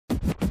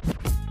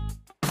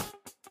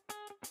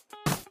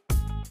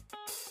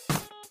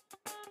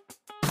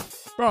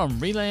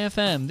From Relay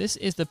FM, this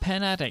is the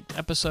Pen Addict,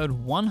 episode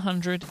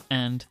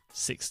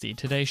 160.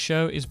 Today's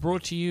show is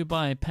brought to you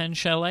by Pen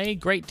Chalet,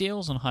 great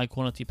deals on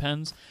high-quality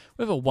pens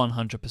with a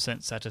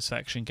 100%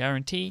 satisfaction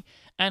guarantee,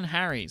 and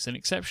Harry's, an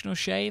exceptional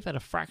shave at a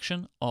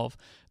fraction of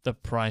the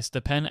price.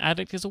 The Pen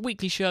Addict is a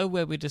weekly show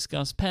where we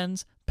discuss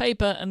pens,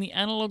 paper, and the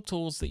analog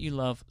tools that you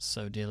love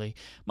so dearly.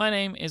 My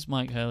name is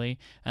Myke Hurley,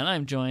 and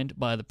I'm joined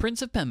by the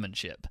Prince of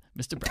Penmanship,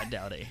 Mr. Brad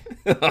Dowdy.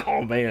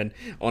 Oh, man.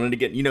 Wanted to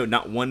get,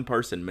 not one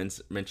person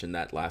mentioned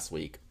that last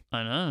week.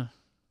 I know.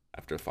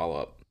 After the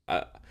follow-up.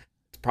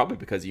 It's probably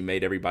because you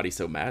made everybody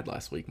so mad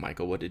last week,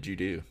 Michael. What did you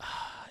do?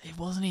 It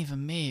wasn't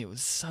even me. It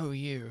was so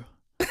you.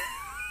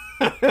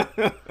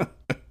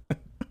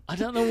 I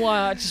don't know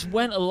why. I just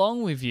went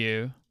along with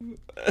you.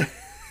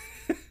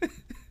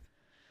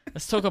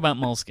 Let's talk about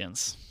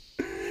Moleskines.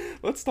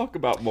 Let's talk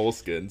about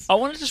Moleskines. I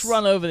want to just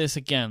run over this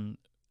again.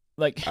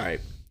 All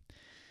right.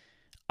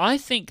 I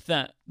think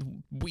that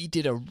we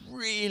did a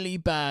really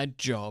bad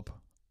job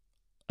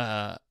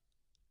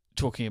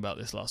talking about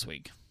this last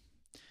week.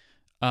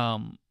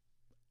 And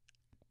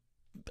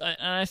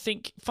I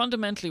think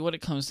fundamentally what it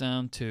comes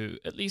down to,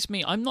 at least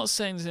me, I'm not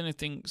saying there's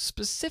anything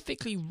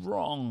specifically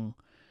wrong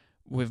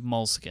with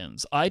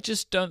Moleskines. I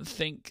just don't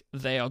think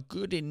they are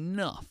good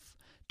enough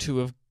to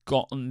have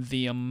gotten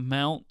the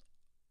amount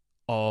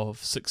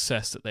of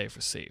success that they've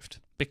received.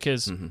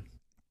 Because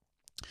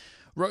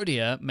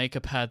Rhodia make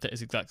a pad that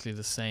is exactly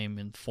the same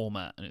in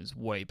format and is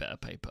way better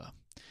paper.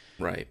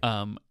 Right.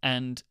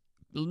 And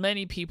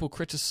many people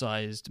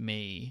criticized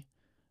me.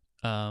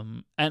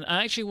 And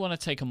I actually want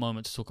to take a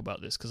moment to talk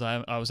about this because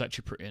I was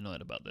actually pretty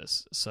annoyed about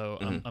this. So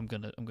I'm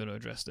gonna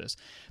address this.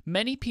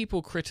 Many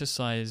people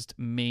criticized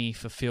me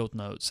for Field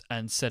Notes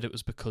and said it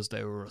was because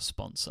they were a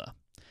sponsor.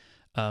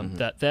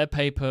 That their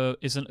paper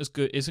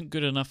isn't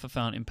good enough for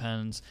fountain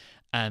pens,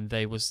 and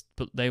they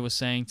were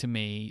saying to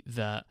me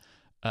that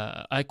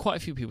I had quite a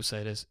few people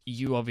say this.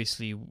 You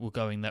obviously were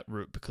going that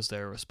route because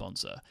they're a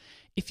sponsor.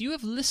 If you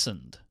have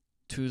listened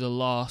to the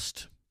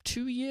last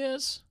 2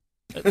 years,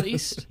 at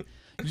least,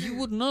 you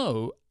would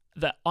know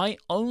that I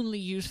only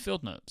use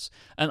Field Notes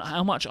and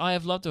how much I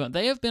have loved them.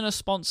 They have been a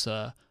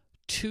sponsor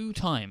 2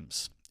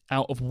 times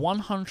out of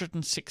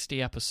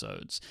 160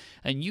 episodes,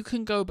 and you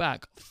can go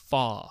back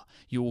far.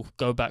 You'll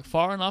go back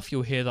far enough,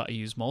 you'll hear that I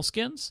use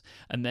Moleskines,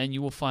 and then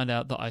you will find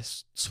out that I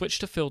switched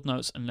to Field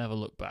Notes and never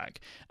looked back.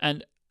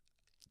 And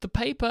the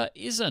paper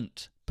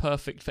isn't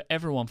perfect for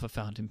everyone for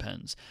fountain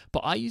pens,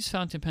 but I use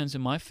fountain pens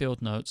in my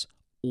Field Notes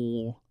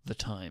all the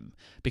time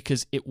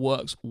because it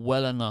works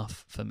well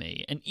enough for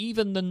me. And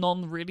even the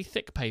non-really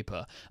thick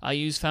paper, I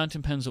use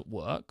fountain pens at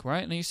work,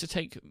 right? And I used to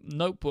take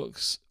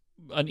notebooks.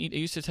 I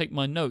used to take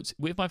my notes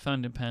with my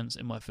fountain pens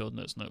in my Field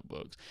Notes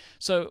notebooks.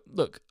 So,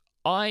 look,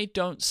 I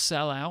don't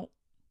sell out.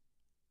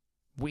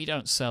 We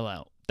don't sell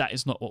out. That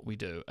is not what we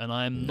do. And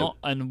I am not,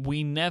 and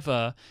we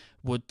never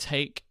would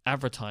take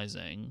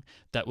advertising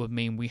that would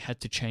mean we had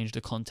to change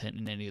the content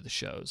in any of the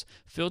shows.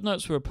 Field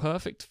Notes were a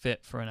perfect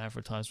fit for an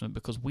advertisement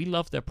because we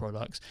love their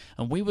products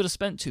and we would have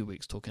spent 2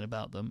 weeks talking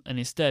about them. And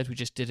instead, we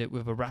just did it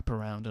with a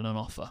wraparound and an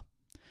offer.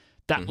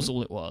 That was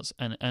all it was.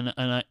 And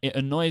it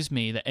annoys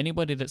me that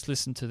anybody that's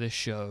listened to this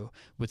show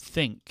would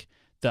think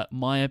that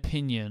my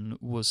opinion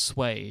was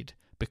swayed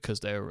because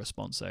they were a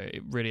sponsor.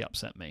 It really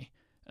upset me.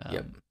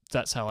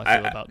 That's how I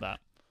feel about that.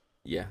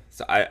 Yeah,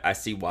 so I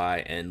see why,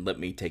 and let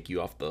me take you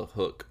off the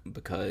hook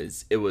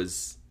because it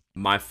was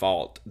my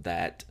fault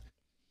that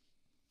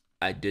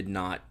I did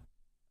not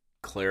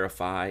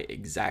clarify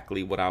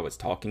exactly what I was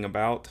talking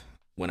about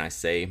when I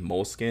say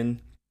Moleskine,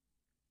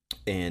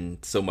 and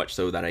so much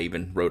so that I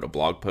even wrote a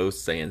blog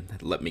post saying,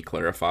 let me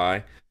clarify,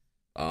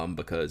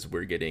 because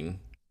we're getting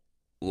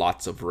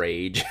lots of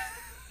rage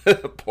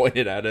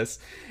pointed at us,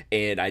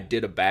 and I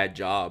did a bad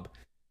job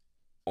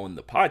on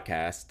the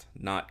podcast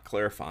not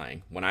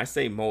clarifying. When I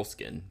say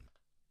Moleskine,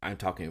 I'm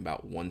talking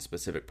about one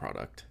specific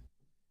product,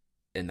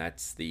 and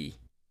that's the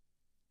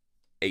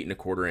 8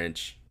 1/4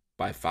 inch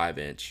by 5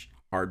 inch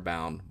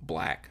hardbound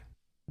black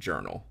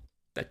journal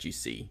that you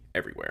see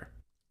everywhere.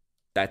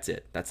 That's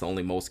it. That's the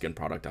only Moleskine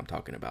product I'm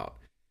talking about.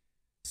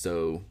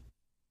 So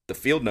the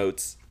Field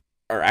Notes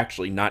are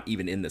actually not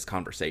even in this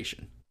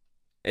conversation,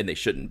 and they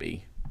shouldn't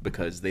be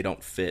because they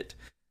don't fit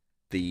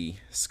the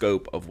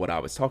scope of what I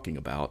was talking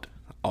about.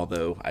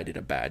 Although I did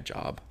a bad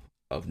job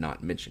of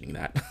not mentioning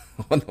that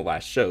on the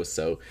last show.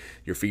 So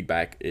your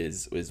feedback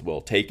is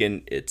well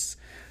taken. It's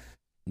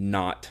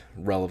not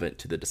relevant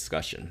to the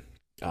discussion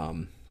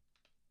in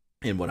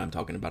what I'm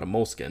talking about, a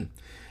Moleskine.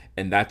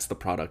 And that's the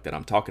product that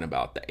I'm talking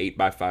about, the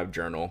 8x5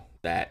 journal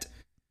that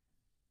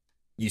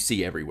you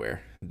see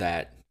everywhere,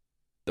 that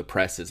the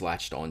press is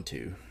latched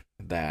onto,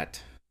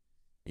 that,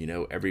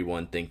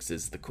 everyone thinks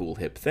is the cool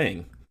hip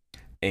thing.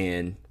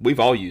 And we've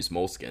all used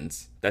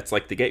Moleskines. That's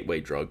like the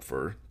gateway drug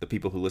for the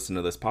people who listen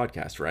to this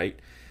podcast, right?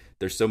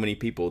 There's so many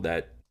people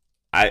that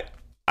I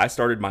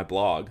started my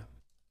blog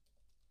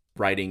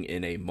writing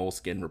in a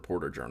Moleskine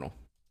reporter journal,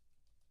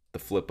 the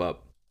flip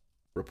up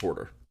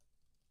reporter.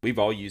 We've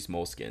all used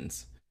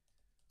Moleskines.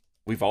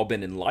 we've all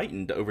been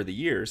enlightened over the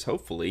years,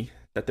 hopefully,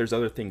 that there's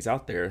other things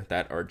out there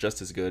that are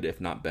just as good,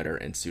 if not better,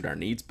 and suit our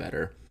needs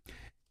better.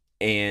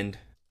 And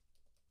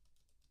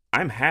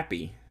I'm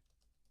happy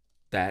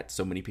that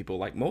so many people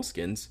like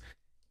Moleskines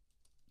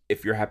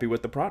if you're happy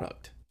with the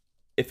product.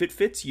 If it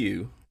fits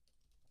you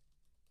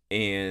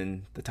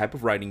and the type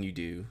of writing you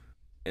do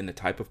and the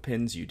type of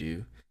pens you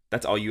do,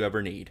 that's all you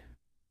ever need.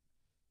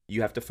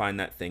 You have to find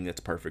that thing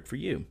that's perfect for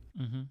you.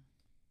 Mm-hmm.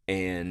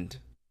 And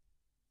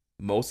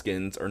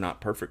Moleskines are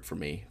not perfect for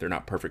me. They're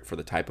not perfect for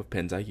the type of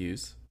pens I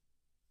use.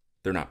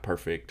 They're not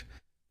perfect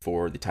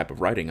for the type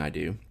of writing I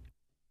do.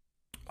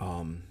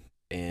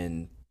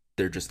 And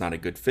they're just not a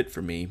good fit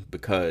for me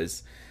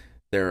because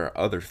there are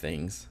other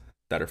things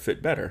that are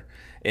fit better.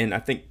 And I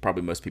think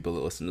probably most people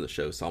that listen to the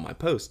show saw my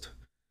post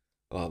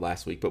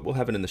last week, but we'll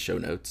have it in the show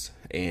notes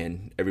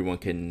and everyone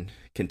can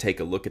take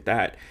a look at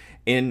that.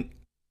 And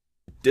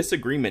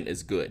disagreement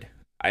is good.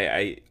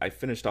 I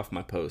finished off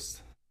my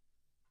post.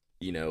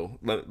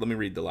 Let me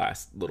read the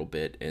last little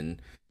bit.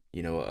 And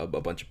a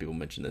bunch of people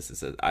mentioned this. It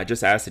says, I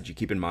just ask that you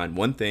keep in mind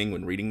one thing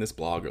when reading this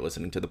blog or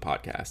listening to the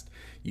podcast.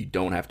 You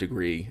don't have to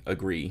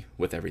agree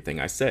with everything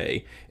I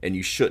say, and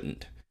you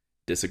shouldn't.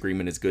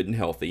 Disagreement is good and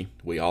healthy.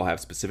 We all have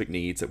specific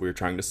needs that we're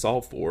trying to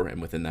solve for,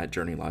 and within that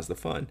journey lies the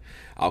fun.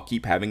 I'll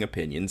keep having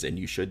opinions, and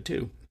you should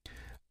too.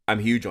 I'm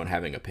huge on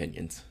having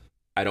opinions.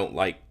 I don't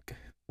like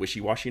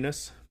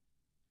wishy-washiness.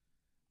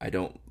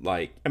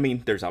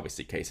 There's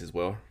obviously cases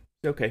where,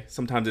 okay,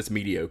 sometimes it's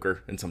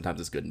mediocre, and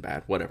sometimes it's good and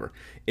bad, whatever.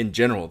 In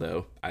general,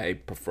 though, I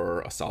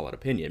prefer a solid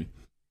opinion.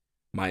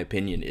 My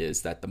opinion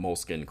is that the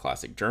Moleskine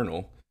Classic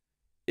Journal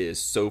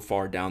is so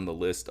far down the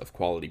list of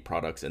quality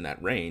products in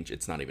that range,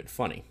 it's not even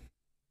funny.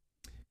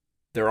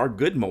 There are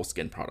good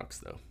Moleskine products,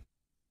 though.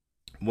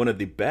 One of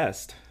the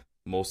best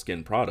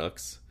Moleskine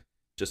products,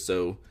 just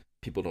so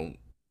people don't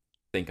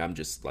think I'm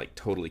just like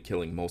totally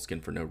killing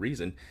Moleskine for no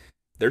reason,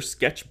 their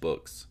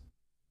sketchbooks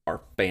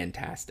are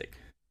fantastic.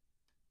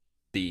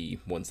 The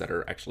ones that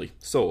are actually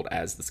sold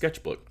as the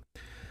sketchbook.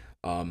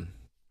 I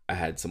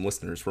had some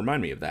listeners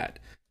remind me of that.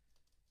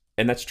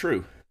 And that's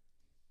true.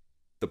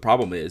 The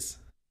problem is,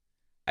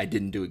 I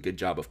didn't do a good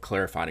job of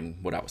clarifying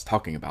what I was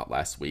talking about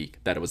last week,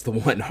 that it was the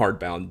one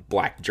hardbound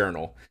black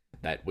journal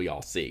that we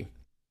all see.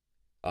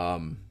 A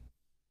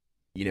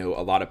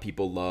lot of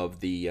people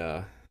love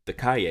the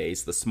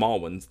cahiers, the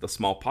small ones, the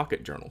small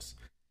pocket journals.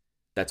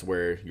 That's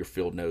where your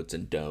field notes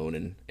and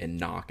Doan and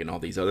Knock and all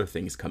these other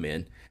things come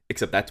in,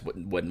 except that's what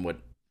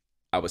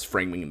I was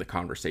framing the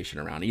conversation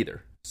around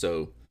either.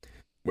 So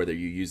whether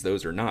you use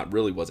those or not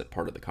really wasn't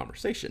part of the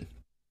conversation.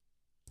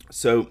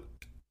 So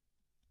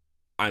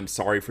I'm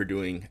sorry for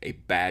doing a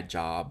bad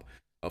job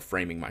of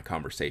framing my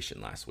conversation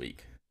last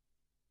week.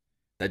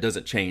 That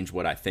doesn't change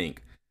what I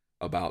think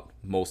about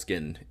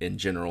Moleskine in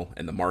general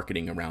and the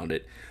marketing around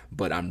it,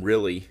 but I'm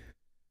really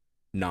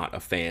not a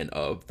fan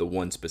of the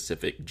one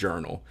specific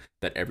journal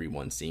that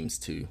everyone seems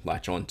to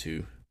latch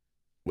onto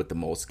with the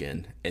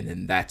Moleskine. And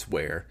then that's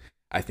where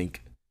I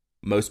think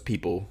most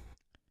people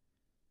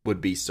would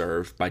be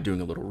served by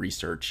doing a little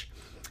research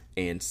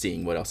and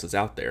seeing what else is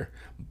out there.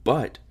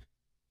 But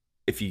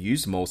if you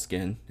use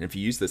Moleskine, and if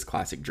you use this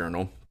classic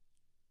journal,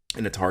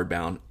 and it's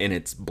hardbound, and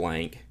it's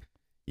blank,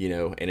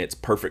 and it's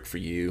perfect for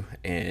you,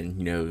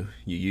 and,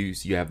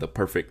 you have the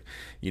perfect,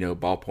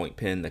 ballpoint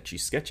pen that you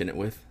sketch in it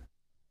with,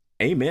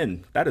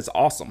 amen. That is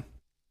awesome.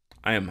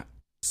 I am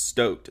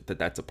stoked that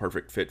that's a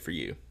perfect fit for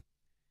you.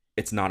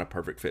 It's not a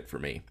perfect fit for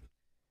me.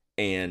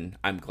 And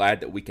I'm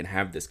glad that we can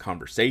have this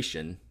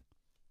conversation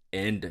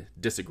and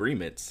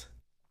disagreements.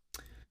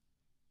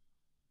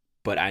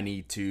 But I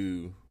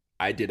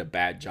did a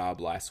bad job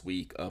last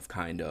week of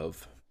kind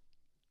of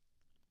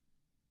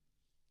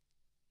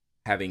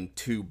having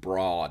too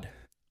broad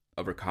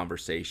of a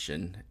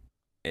conversation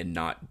and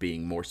not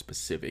being more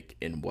specific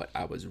in what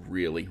I was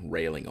really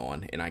railing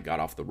on. And I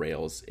got off the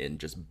rails and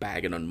just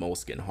bagging on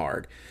Moleskine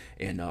hard.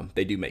 And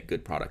they do make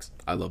good products.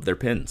 I love their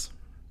pens.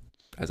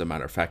 As a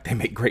matter of fact, they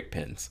make great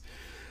pens.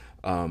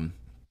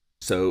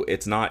 So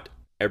it's not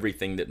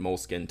everything that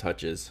Moleskine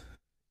touches.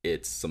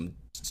 It's some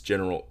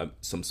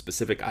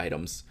specific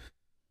items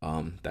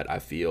that I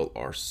feel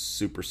are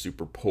super,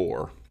 super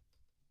poor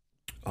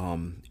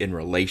in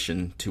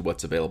relation to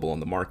what's available on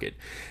the market.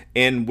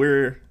 And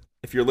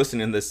if you're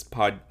listening to this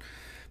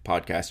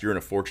podcast, you're in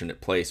a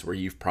fortunate place where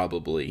you're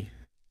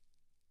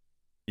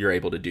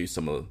able to do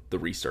some of the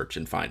research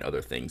and find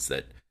other things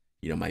that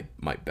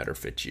might better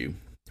fit you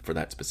for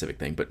that specific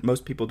thing. But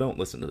most people don't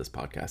listen to this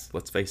podcast.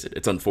 Let's face it,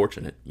 it's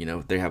unfortunate.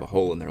 They have a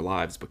hole in their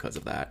lives because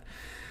of that,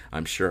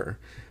 I'm sure.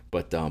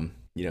 But they're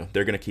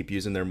going to keep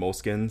using their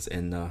Moleskines,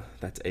 and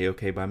that's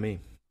A-okay by me.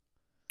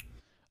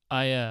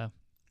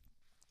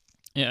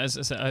 As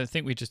I said, I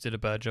think we just did a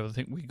bad job. I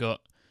think we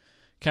got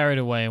carried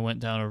away and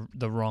went down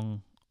the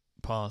wrong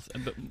path.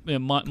 But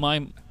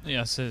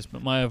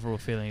my overall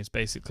feeling is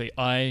basically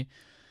I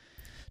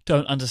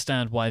don't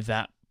understand why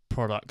that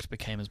product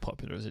became as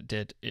popular as it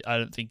did. I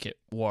don't think it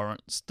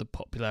warrants the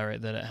popularity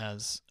that it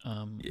has.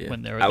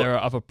 When there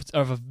are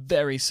other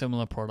very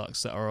similar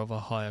products that are of a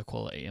higher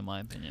quality, in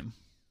my opinion.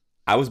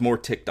 I was more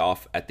ticked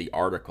off at the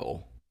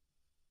article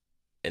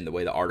and the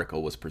way the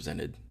article was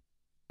presented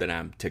than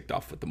I'm ticked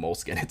off with the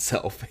Moleskine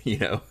itself.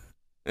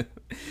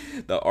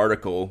 The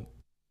article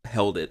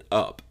held it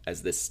up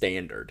as this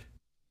standard,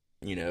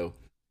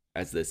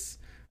 as this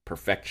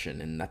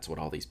perfection, and that's what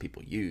all these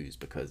people use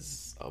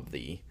because of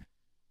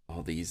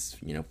all these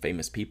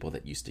famous people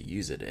that used to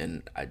use it.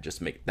 And I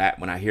just make that,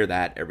 when I hear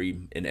that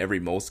in every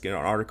Moleskine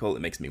article,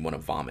 it makes me want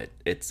to vomit.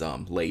 It's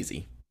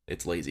lazy.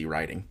 It's lazy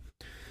writing.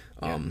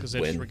 Because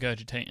they're just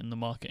regurgitating the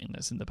marketing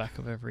that's in the back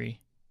of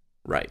every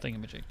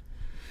thingamajig.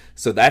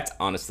 So that's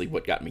honestly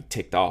what got me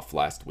ticked off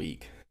last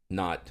week.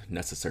 Not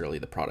necessarily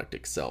the product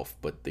itself,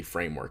 but the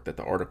framework that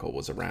the article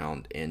was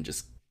around, and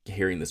just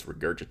hearing this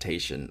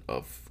regurgitation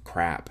of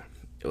crap.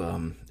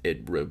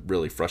 It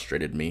really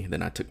frustrated me.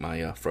 Then I took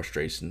my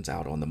frustrations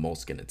out on the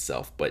Moleskine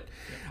itself. But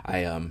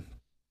I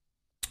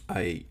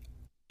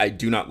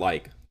do not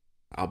like.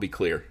 I'll be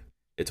clear.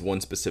 It's one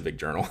specific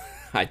journal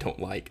I don't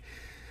like,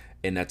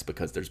 and that's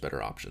because there's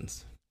better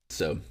options.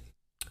 So.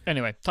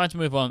 Anyway, time to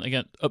move on.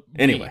 Again,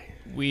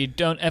 we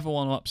don't ever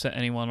want to upset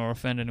anyone or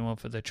offend anyone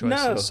for their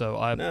choices.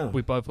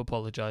 We both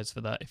apologize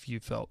for that if you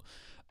felt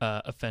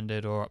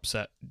offended or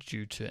upset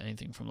due to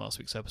anything from last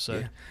week's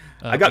episode.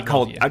 Yeah. I got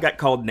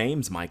called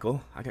names,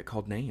 Michael. I got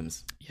called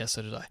names. Yes,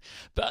 so did I.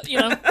 But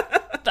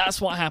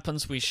that's what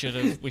happens. We should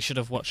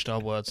have watched our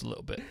words a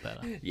little bit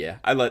better. Yeah,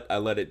 I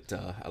let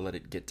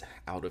it get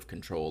out of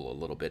control a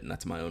little bit, and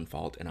that's my own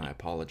fault, and I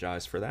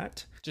apologize for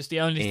that. Just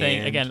the only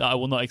thing, again, that I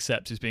will not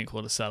accept is being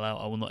called a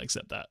sellout. I will not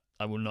accept that.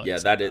 I will not. Yeah,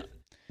 accept that.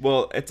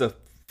 Well, it's a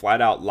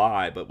flat out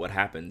lie. But what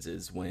happens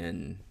is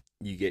when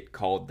you get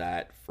called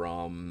that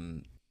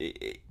from,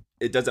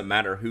 it doesn't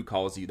matter who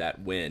calls you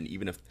that when,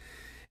 even if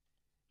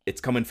it's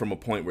coming from a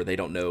point where they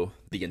don't know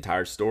the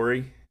entire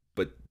story,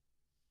 but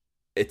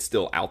it's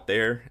still out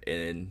there,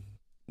 and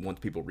once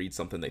people read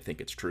something, they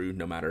think it's true,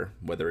 no matter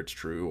whether it's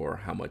true or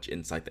how much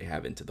insight they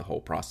have into the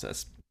whole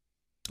process.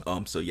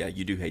 So yeah,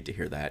 you do hate to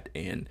hear that,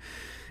 and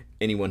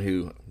anyone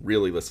who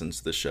really listens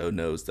to the show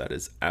knows that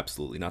is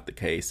absolutely not the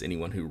case.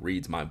 Anyone who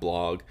reads my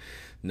blog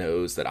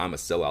knows that I'm a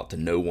sellout to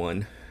no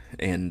one,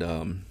 and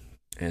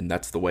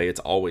that's the way it's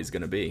always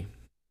going to be.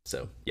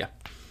 So yeah,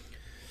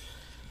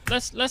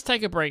 let's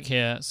take a break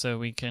here so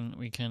we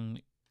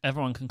can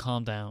everyone can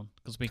calm down,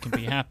 because we can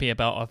be happy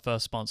about our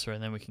first sponsor,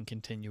 and then we can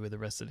continue with the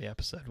rest of the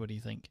episode. What do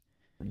you think?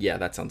 Yeah,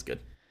 that sounds good.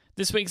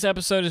 This week's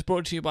episode is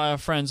brought to you by our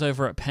friends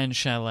over at Pen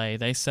Chalet.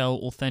 They sell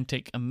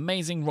authentic,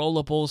 amazing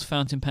rollerballs,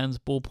 fountain pens,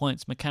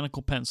 ballpoints,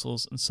 mechanical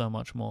pencils, and so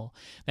much more.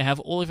 They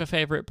have all of your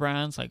favorite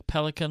brands like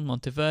Pelikan,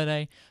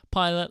 Monteverde,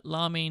 Pilot,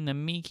 Lamy,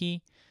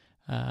 Namiki,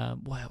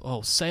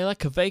 Sailor,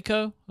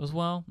 Kaweco as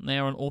well. They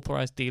are an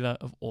authorized dealer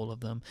of all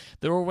of them.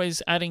 They're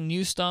always adding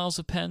new styles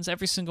of pens.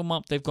 Every single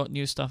month they've got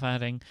new stuff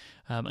adding.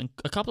 And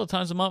a couple of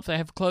times a month they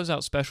have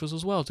closeout specials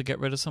as well to get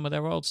rid of some of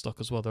their old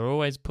stock as well. They're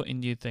always putting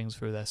new things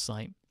through their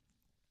site.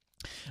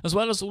 As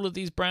well as all of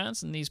these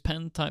brands and these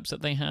pen types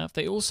that they have,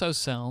 they also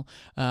sell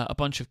a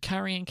bunch of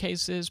carrying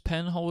cases,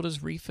 pen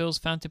holders, refills,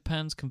 fountain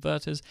pens,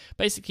 converters,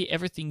 basically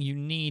everything you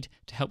need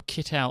to help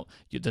kit out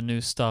the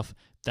new stuff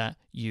that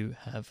you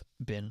have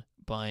been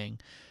buying.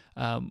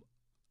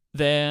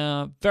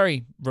 They're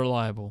very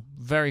reliable,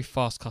 very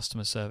fast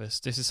customer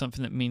service. This is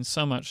something that means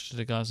so much to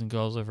the guys and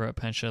girls over at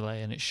Pen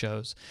Chalet, and it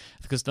shows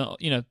because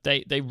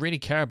they really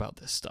care about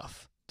this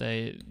stuff.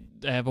 They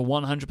have a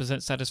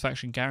 100%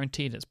 satisfaction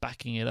guarantee that's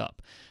backing it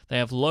up. They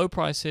have low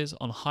prices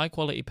on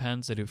high-quality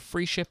pens. They do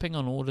free shipping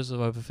on orders of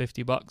over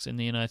 $50 in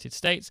the United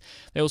States.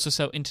 They also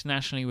sell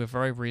internationally with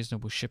very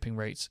reasonable shipping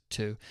rates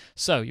too.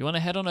 So you want to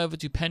head on over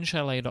to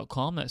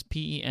penchalet.com, that's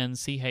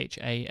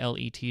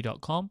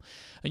penchalet.com,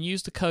 and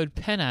use the code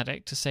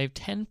PENADDICT to save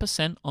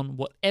 10% on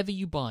whatever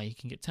you buy. You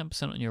can get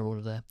 10% on your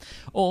order there.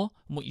 Or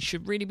what you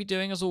should really be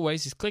doing, as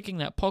always, is clicking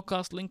that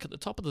podcast link at the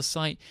top of the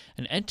site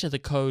and enter the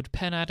code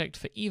PENADDICT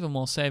for even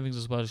more savings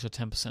as well as your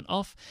 10%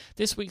 off.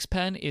 This week's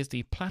pen is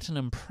the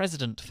Platinum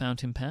President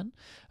fountain pen.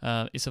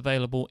 It's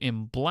available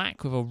in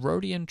black with a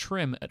Rhodian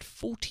trim at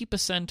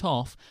 40%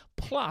 off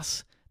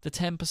plus the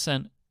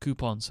 10%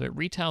 coupon. So it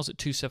retails at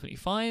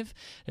 $275.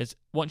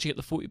 Once you get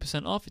the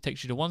 40% off, it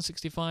takes you to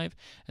 $165,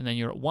 and then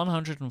you're at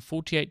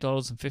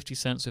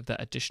 $148.50 with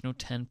that additional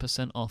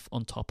 10% off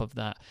on top of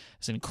that.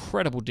 It's an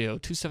incredible deal.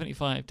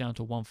 $275 down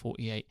to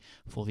 $148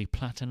 for the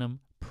Platinum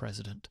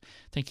President.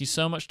 Thank you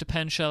so much to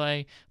Pen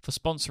Chalet for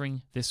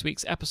sponsoring this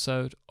week's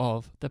episode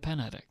of The Pen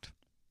Addict.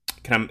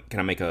 Can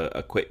I make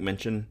a quick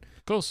mention?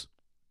 Of course.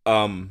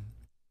 For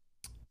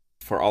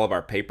all of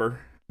our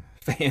paper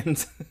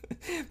fans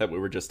that we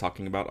were just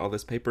talking about, all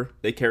this paper,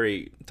 they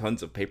carry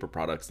tons of paper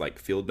products like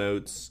Field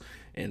Notes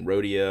and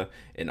Rhodia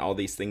and all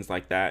these things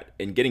like that.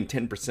 And getting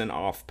 10%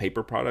 off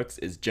paper products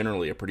is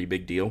generally a pretty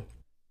big deal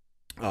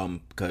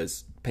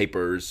because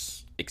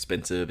paper's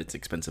expensive. It's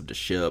expensive to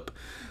ship.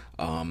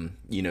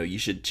 You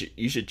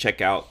should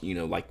check out,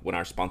 like when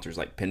our sponsors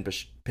like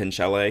Pen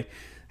Chalet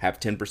have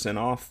 10%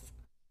 off.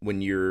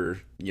 when you're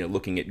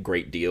looking at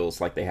great deals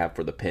like they have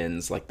for the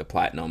pens, like the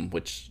platinum,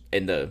 which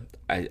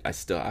I've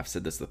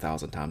said this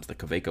 1,000 times, the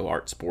Kaweco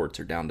Art Sports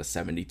are down to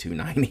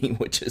 $72.90,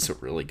 which is a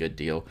really good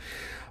deal.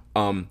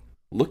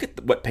 Look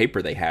at what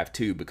paper they have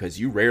too, because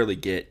you rarely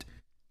get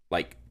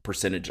like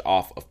percentage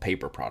off of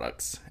paper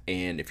products.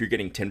 And if you're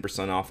getting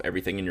 10% off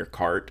everything in your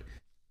cart,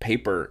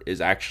 paper is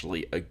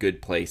actually a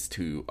good place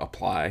to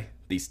apply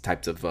these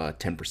types of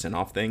 10%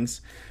 off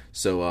things.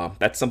 So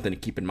that's something to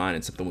keep in mind,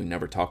 and something we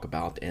never talk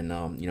about. And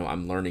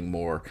I'm learning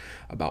more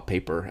about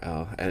paper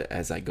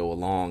as I go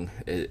along,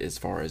 as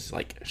far as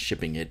like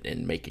shipping it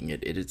and making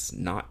it. It is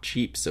not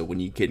cheap. So when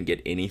you can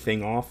get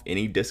anything off,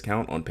 any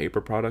discount on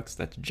paper products,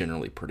 that's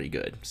generally pretty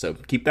good. So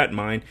keep that in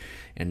mind.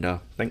 And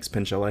thanks,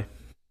 Pen Chalet.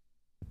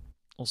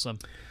 Awesome.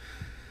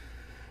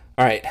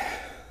 All right,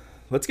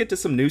 let's get to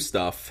some new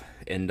stuff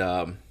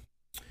and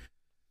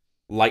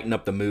lighten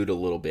up the mood a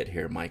little bit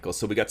here, Michael.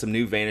 So we got some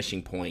new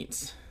Vanishing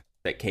Points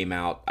that came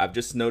out. I've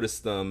just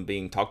noticed them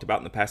being talked about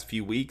in the past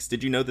few weeks.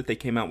 Did you know that they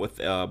came out with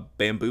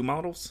bamboo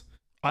models?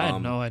 I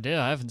had no idea.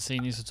 I haven't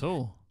seen these at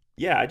all.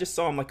 Yeah, I just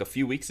saw them like a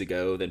few weeks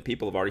ago. Then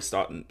people have already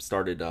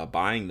started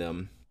buying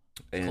them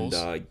and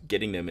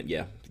getting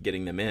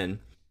them in.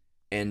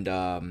 And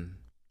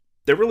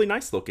they're really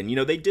nice looking.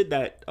 They did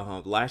that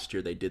last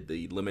year. They did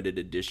the limited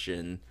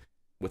edition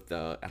with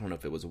the, I don't know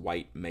if it was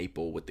white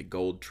maple with the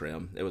gold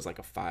trim. It was like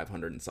a $500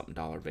 and something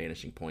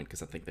Vanishing Point,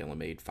 because I think they only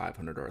made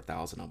 500 or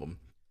 1,000 of them.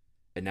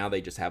 And now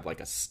they just have like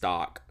a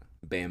stock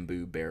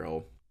bamboo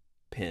barrel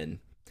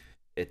pen.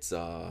 It's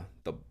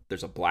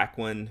there's a black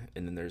one,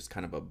 and then there's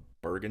kind of a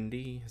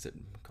burgundy. Is it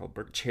called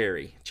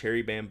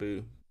cherry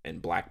bamboo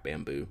and black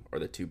bamboo are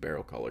the two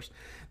barrel colors.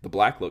 The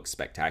black looks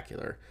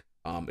spectacular.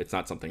 It's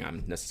not something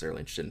I'm necessarily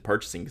interested in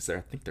purchasing, because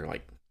I think they're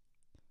like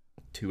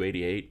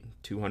 $288,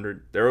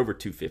 $200. They're over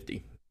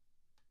 $250.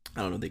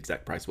 I don't know the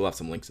exact price. We'll have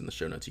some links in the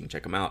show notes. You can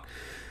check them out.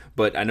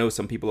 But I know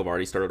some people have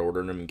already started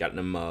ordering them and getting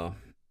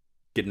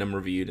them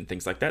reviewed and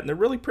things like that, and they're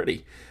really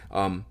pretty.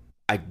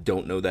 I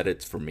don't know that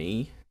it's for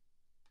me,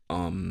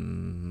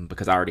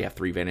 because I already have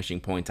 3 Vanishing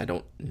Points. I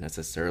don't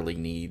necessarily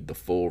need the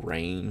full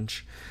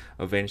range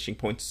of Vanishing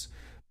Points,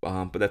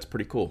 but that's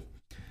pretty cool.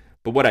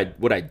 But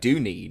what I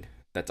do need,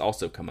 that's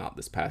also come out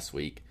this past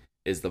week,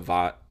 is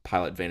the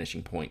Pilot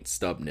Vanishing Point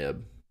stub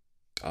nib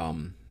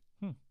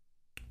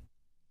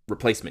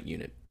replacement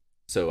unit.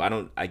 So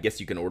I guess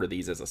you can order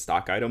these as a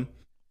stock item,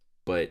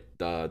 but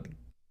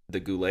the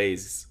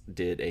Goulets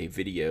did a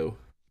video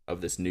of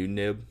this new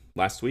nib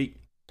last week,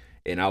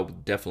 and I'll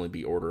definitely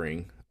be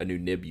ordering a new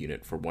nib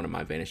unit for one of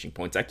my Vanishing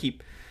Points. I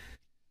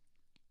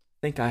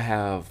think I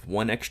have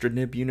 1 extra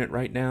nib unit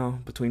right now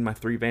between my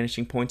 3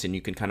 Vanishing Points, and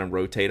you can kind of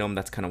rotate them.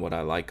 That's kind of what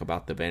I like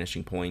about the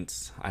Vanishing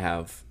Points. I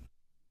have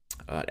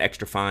an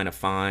extra fine, a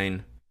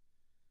fine,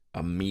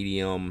 a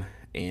medium,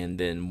 and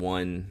then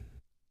 1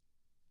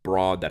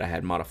 broad that I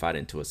had modified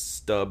into a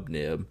stub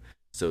nib.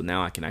 So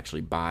now I can actually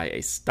buy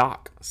a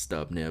stock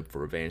stub nib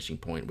for a Vanishing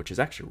Point, which is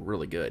actually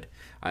really good.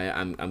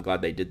 I'm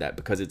glad they did that,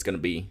 because it's gonna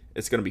be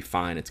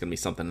fine. It's gonna be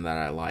something that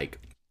I like.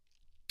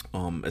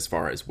 As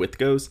far as width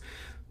goes,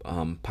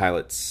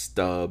 Pilot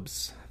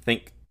stubs, I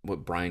think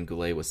what Brian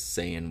Goulet was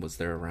saying was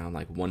they're around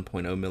like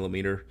 1.0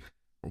 millimeter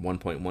or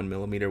 1.1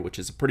 millimeter, which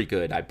is pretty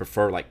good. I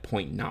prefer like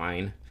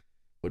 0.9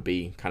 would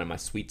be kind of my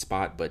sweet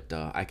spot, but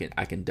I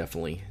can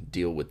definitely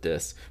deal with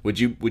this.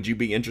 Would you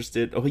be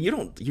interested? Oh, you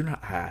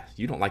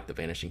don't like the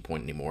Vanishing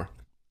Point anymore.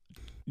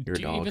 You're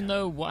Do you even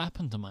know what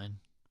happened to mine?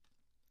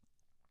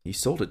 You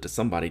sold it to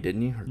somebody,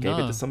 didn't you? Or gave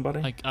it to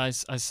somebody? Like I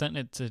sent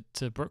it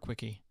to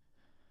Brookwiki.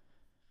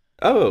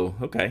 Oh,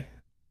 okay.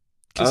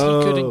 Because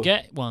he couldn't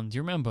get one. Do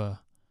you remember?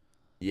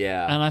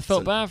 Yeah. And I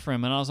felt bad for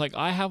him, and I was like,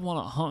 I have one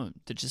at home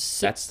that just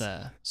sits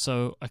there.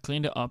 So I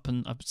cleaned it up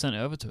and I sent it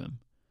over to him.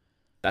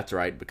 That's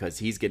right, because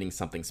he's getting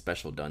something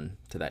special done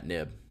to that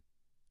nib.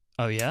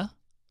 Oh, yeah?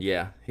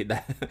 Yeah,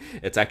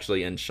 it's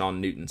actually in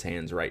Sean Newton's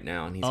hands right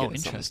now, and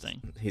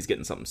he's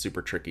getting something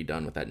super tricky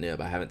done with that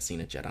nib. I haven't seen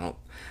it yet.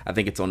 I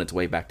think it's on its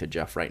way back to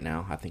Jeff right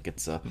now. I think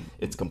it's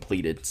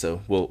completed.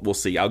 So we'll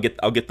see. I'll get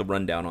the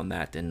rundown on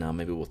that, and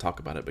maybe we'll talk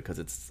about it, because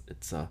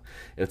it's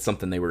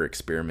something they were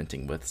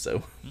experimenting with.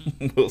 So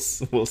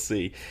we'll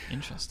see.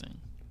 Interesting.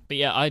 But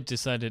yeah, I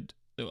decided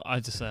I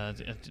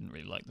didn't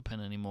really like the pen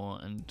anymore,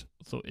 and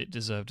thought it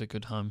deserved a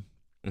good home.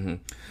 Mm-hmm.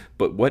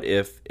 But what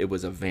if it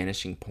was a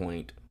Vanishing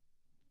Point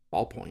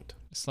ballpoint?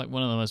 It's like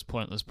one of the most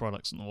pointless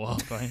products in the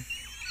world, right?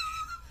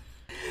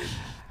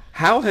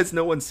 How has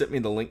no one sent me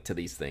the link to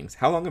these things?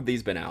 How long have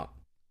these been out?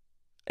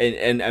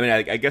 And I mean,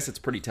 I guess it's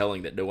pretty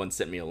telling that no one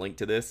sent me a link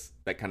to this.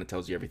 That kind of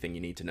tells you everything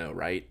you need to know,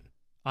 right?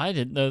 I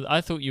didn't know. I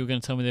thought you were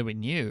going to tell me they were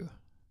new.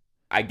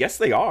 I guess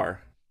they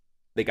are.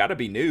 They got to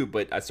be new,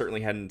 but I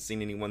certainly hadn't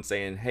seen anyone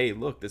saying, hey,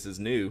 look, this is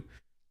new.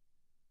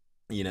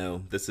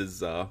 This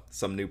is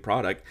some new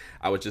product.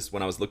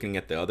 When I was looking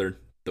at the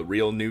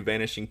real new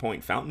Vanishing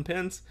Point fountain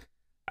pens,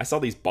 I saw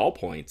these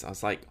ballpoints. I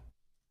was like,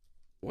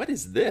 what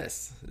is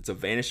this? It's a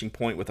Vanishing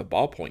Point with a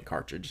ballpoint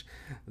cartridge.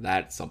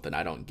 That's something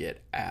I don't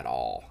get at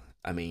all.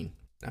 I mean,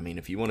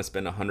 if you want to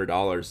spend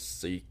 $100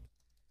 so you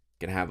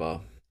can have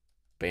a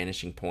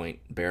Vanishing Point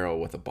barrel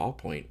with a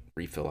ballpoint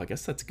refill. I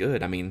guess that's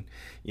good. I mean,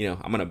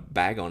 I'm gonna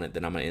bag on it,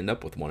 then I'm gonna end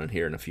up with one in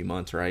here in a few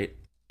months, right?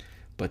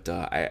 But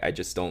I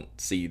just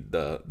don't see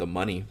the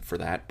money for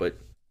that. But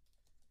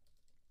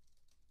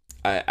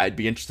I'd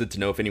be interested to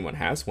know if anyone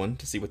has one,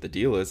 to see what the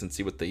deal is and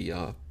see what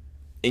the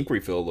ink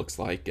refill looks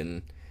like.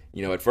 And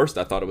at first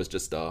I thought it was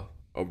just a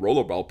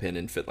rollerball pen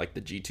and fit like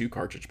the G2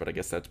 cartridge, but I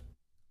guess that's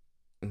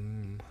I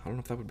don't know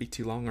if that would be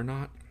too long or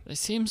not. It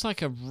seems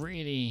like a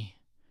really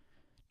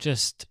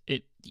just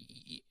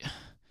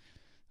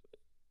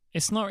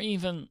it's not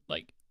even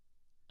like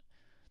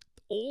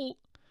all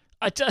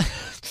I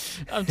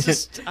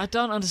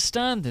don't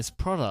understand this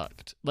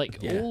product. Like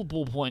all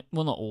ballpoint,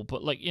 well, not all,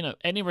 but like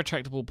any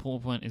retractable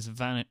ballpoint is it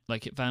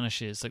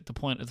vanishes. Like the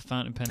point of the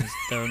fountain pen is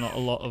there are not a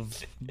lot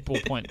of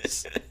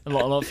ballpoints, a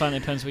lot of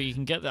fountain pens where you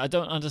can get that. I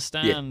don't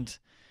understand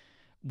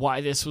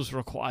why this was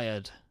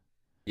required.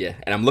 Yeah,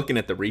 and I'm looking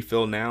at the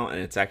refill now, and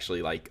it's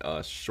actually like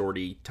a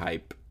shorty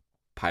type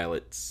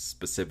Pilot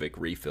specific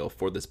refill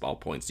for this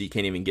ballpoint. So you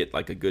can't even get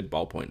like a good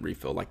ballpoint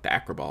refill like the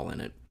Acroball in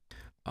it.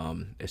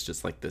 It's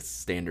just like this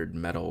standard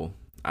metal.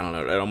 I don't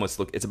know. It almost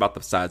it's about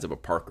the size of a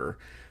Parker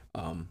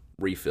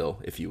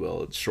refill, if you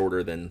will. It's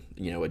shorter than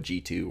a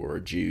G2 or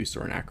a Juice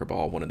or an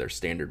Acroball, one of their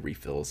standard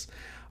refills.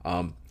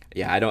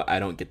 I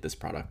don't get this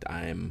product.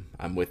 I'm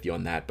with you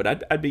on that,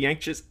 but I'd be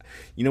anxious.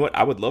 You know what?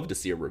 I would love to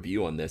see a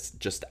review on this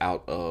just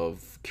out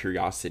of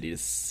curiosity to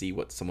see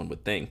what someone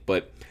would think.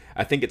 But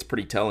I think it's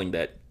pretty telling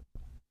that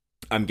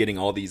I'm getting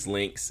all these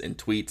links and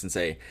tweets and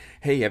say,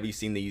 hey, have you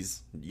seen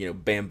these,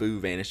 bamboo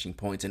vanishing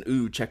points? And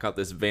ooh, check out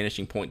this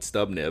vanishing point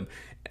stub nib.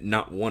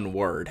 Not one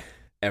word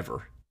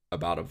ever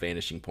about a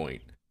vanishing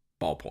point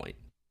ballpoint.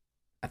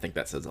 I think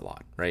that says a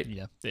lot, right?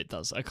 Yeah, it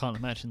does. I can't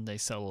imagine they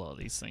sell a lot of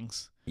these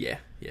things. Yeah.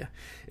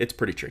 It's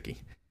pretty tricky.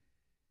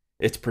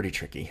 This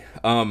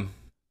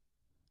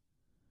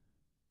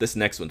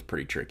next one's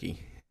pretty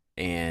tricky.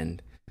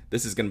 And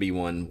this is going to be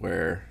one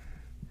where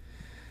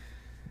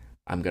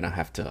I'm going to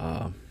have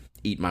to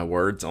eat my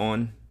words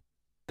on.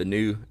 The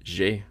new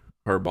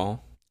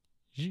Herbin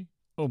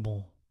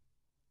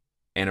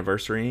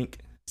anniversary ink.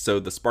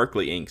 So the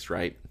sparkly inks,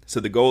 right? So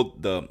the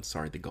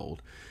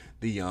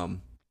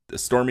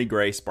Stormy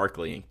Gray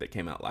sparkly ink that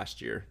came out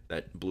last year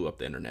that blew up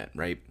the internet,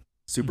 right?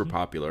 Super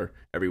popular.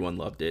 Everyone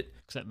loved it.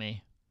 Except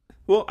me.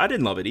 Well, I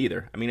didn't love it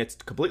either. I mean, it's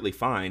completely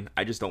fine.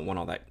 I just don't want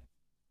all that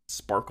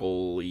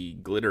sparkly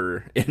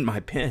glitter in my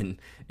pen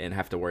and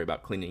have to worry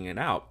about cleaning it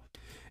out.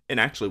 And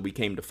actually, we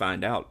came to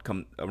find out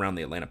come around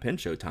the Atlanta Pen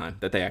Show time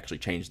that they actually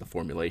changed the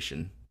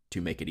formulation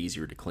to make it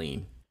easier to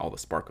clean all the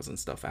sparkles and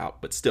stuff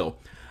out. But still,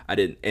 I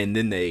didn't. And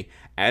then they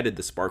added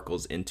the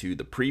sparkles into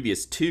the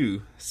previous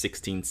two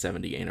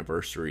 1670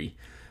 anniversary,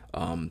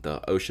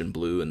 the Ocean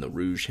Blue and the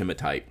Rouge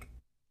Hematite.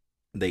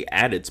 They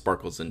added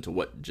sparkles into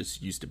what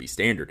just used to be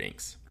standard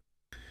inks.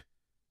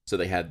 So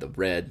they had the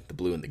red, the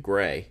blue, and the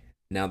gray.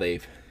 Now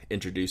they've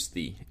introduced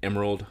the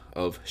Emerald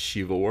of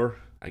Chivor.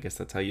 I guess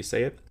that's how you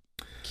say it.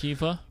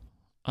 Kiva,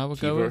 I would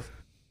go with.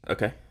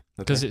 Okay.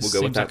 Because it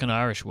seems like an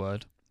Irish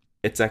word.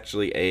 It's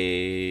actually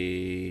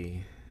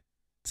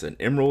it's an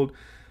emerald.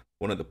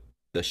 One of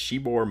the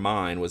Chivor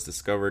mine was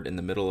discovered in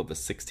the middle of the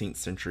 16th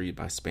century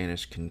by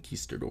Spanish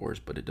conquistadors,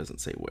 but it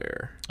doesn't say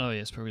where. Oh,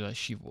 yeah, it's probably like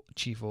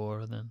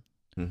Chivor then.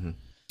 Mm-hmm.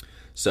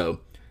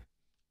 So,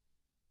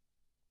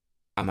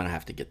 I'm going to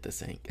have to get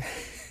this ink.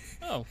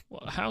 Oh,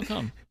 well, how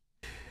come?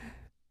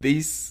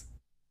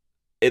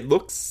 It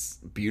looks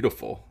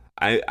beautiful.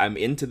 I'm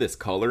into this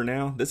color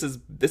now. This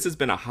has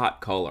been a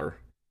hot color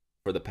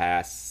for the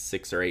past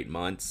 6 or 8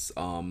 months.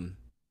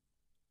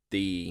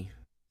 The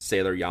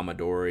Sailor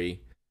Yamadori,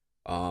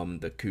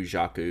 the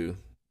Kujaku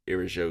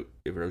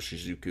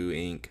Iroshizuku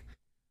ink,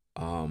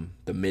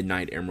 the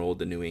Midnight Emerald,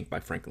 the new ink by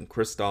Franklin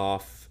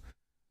Christoph.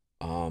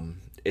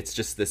 It's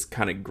just this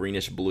kind of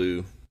greenish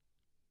blue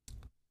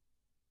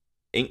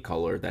ink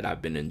color that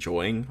I've been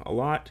enjoying a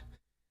lot.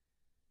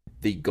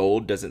 The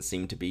gold doesn't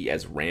seem to be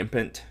as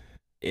rampant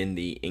in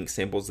the ink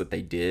samples that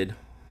they did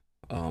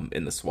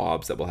in the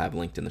swabs that we'll have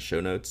linked in the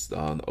show notes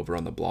over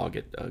on the blog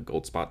at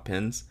Gold Spot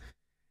Pens.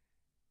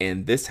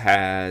 And this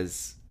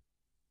has,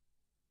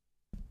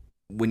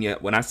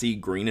 when I see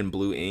green and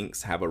blue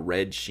inks have a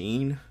red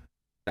sheen,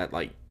 that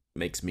like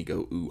makes me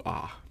go ooh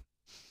ah.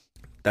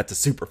 That's a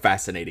super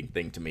fascinating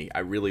thing to me. I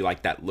really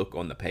like that look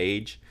on the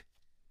page,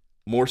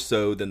 more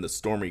so than the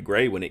Stormy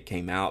Gray when it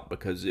came out,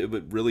 because it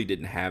really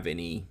didn't have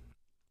any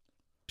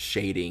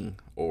shading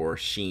or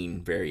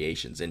sheen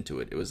variations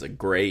into it. It was a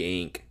gray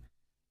ink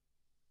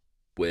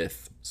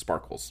with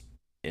sparkles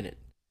in it.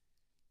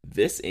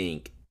 This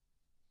ink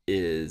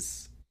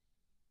is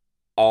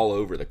all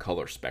over the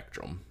color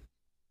spectrum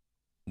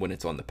when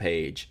it's on the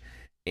page,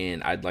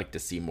 and I'd like to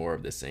see more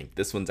of this ink.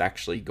 This one's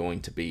actually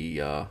going to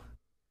be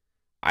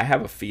I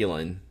have a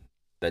feeling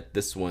that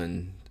this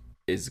one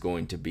is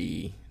going to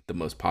be the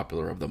most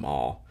popular of them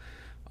all.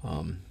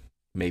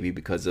 Maybe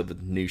because of the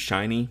new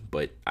shiny,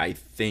 but I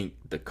think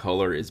the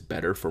color is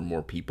better for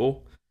more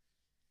people.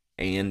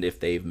 And if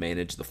they've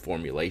managed the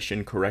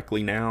formulation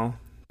correctly now,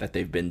 that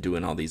they've been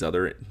doing all these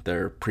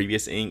their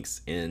previous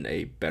inks in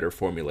a better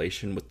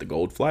formulation with the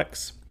Gold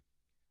Flex.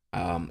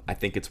 I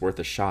think it's worth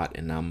a shot,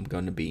 and I'm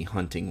going to be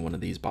hunting one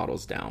of these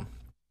bottles down.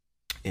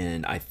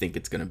 And I think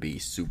it's going to be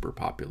super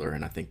popular,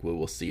 and I think we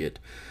will see it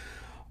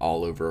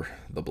all over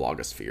the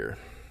blogosphere.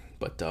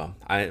 But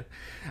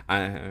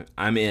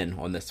I'm in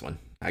on this one.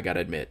 I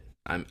gotta admit,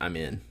 I'm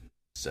in.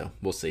 So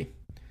we'll see.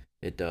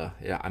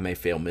 I may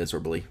fail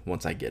miserably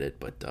once I get it,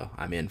 but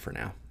I'm in for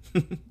now.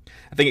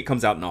 I think it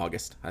comes out in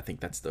August. I think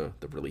that's the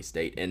release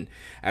date. And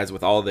as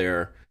with all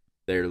their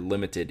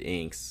limited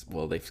inks,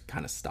 well, they've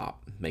kind of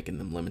stopped making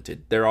them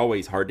limited. They're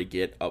always hard to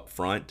get up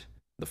front,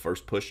 the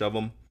first push of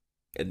them.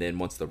 And then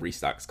once the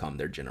restocks come,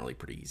 they're generally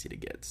pretty easy to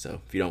get.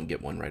 So if you don't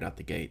get one right out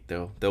the gate,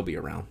 they'll be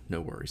around.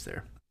 No worries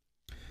there.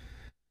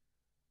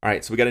 All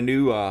right, so we got a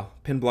new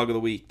pen blog of the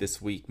week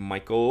this week,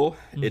 Michael.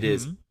 Mm-hmm. It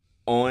is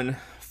on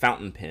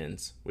fountain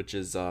pens, which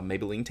is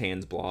Maybelline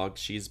Tan's blog.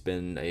 She's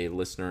been a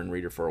listener and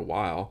reader for a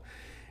while,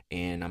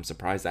 and I'm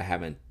surprised I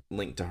haven't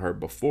linked to her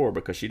before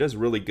because she does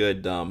really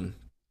good.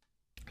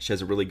 She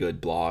has a really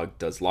good blog,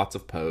 does lots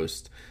of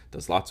posts,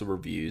 does lots of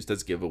reviews,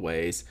 does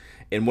giveaways.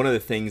 And one of the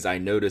things I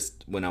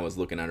noticed when I was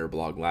looking at her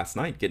blog last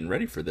night, getting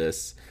ready for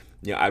this,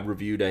 I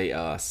reviewed a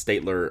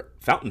Staedtler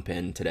fountain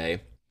pen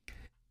today,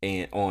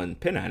 and on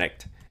Pen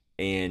Addict,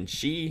 and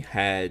she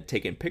had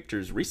taken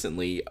pictures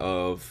recently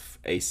of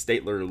a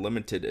Staedtler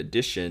limited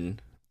edition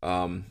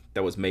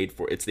that was made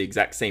for. It's the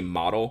exact same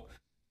model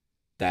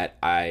that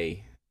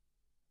I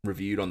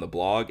reviewed on the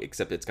blog,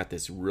 except it's got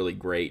this really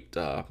great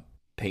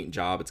paint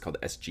job. It's called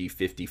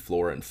SG50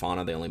 Flora and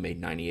Fauna. They only made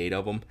 98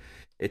 of them.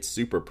 It's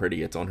super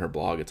pretty. It's on her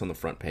blog. It's on the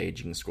front page.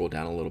 You can scroll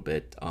down a little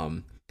bit.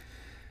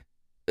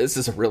 This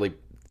is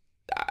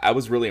I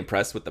was really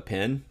impressed with the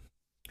pen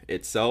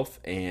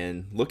itself,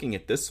 and looking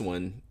at this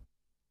one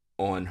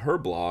on her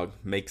blog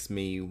makes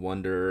me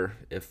wonder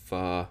if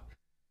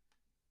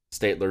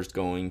Staedtler's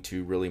going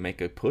to really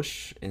make a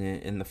push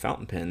in the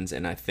fountain pens,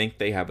 and I think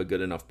they have a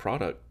good enough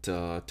product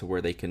to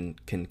where they can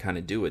kind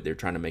of do it. They're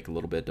trying to make a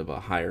little bit of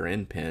a higher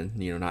end pen,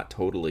 not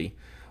totally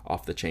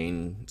off the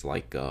chain. It's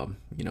like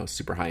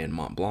super high end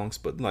Mont Blancs,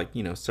 but like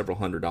several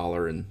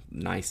 $100 and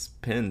nice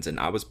pens. And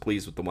I was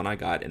pleased with the one I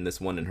got, and this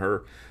one in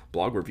her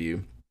blog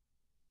review,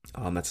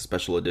 that's a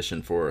special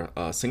edition for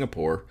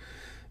Singapore,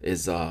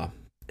 is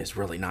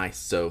really nice.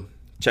 So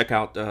check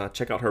out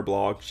her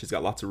blog. She's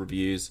got lots of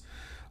reviews.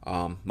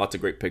 Lots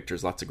of great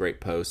pictures, lots of great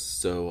posts.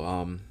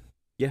 So,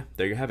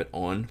 there you have it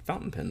on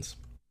fountain pens.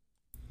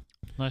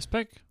 Nice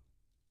pick.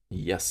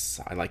 Yes,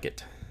 I like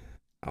it.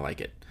 All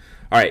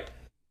right.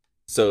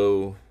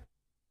 So,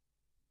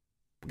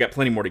 we got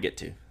plenty more to get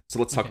to. So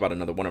let's talk about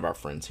another one of our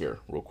friends here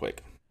real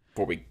quick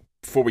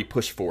before we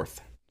push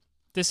forth.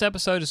 This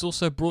episode is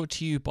also brought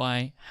to you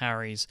by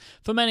Harry's.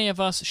 For many of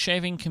us,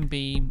 shaving can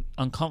be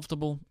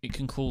uncomfortable. It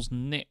can cause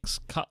nicks,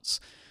 cuts,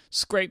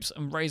 scrapes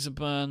and razor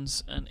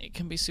burns, and it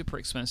can be super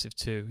expensive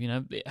too.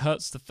 It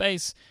hurts the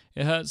face,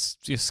 it hurts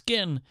your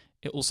skin,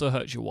 it also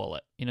hurts your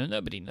wallet.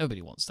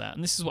 Nobody wants that,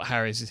 and this is what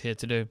Harry's is here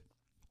to do.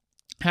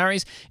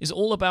 Harry's is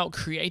all about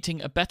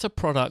creating a better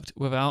product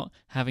without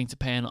having to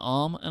pay an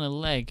arm and a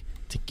leg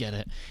to get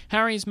it.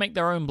 Harry's make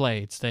their own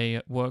blades.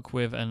 They work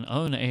with and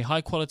own a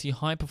high-quality,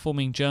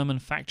 high-performing German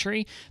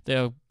factory. They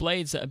are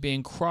blades that are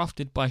being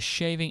crafted by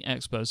shaving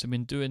experts who have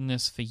been doing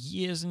this for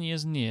years and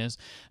years and years,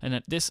 and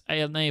that this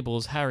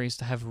enables Harry's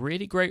to have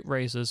really great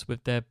razors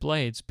with their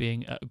blades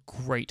being at a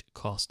great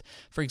cost.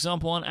 For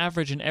example, on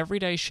average, an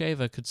everyday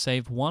shaver could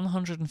save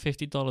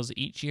 $150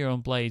 each year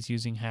on blades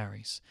using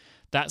Harry's.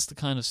 That's the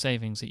kind of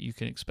savings that you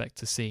can expect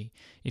to see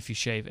if you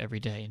shave every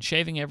day. And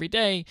shaving every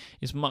day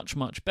is much,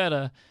 much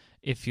better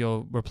if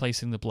you're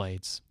replacing the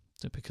blades,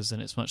 because then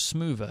it's much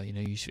smoother.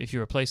 If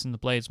you're replacing the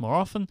blades more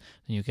often,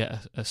 then you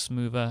get a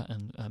smoother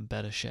and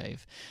better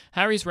shave.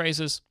 Harry's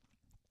razors,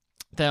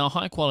 they are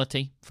high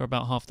quality for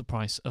about half the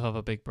price of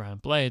other big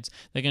brand blades.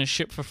 They're going to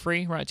ship for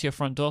free right to your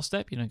front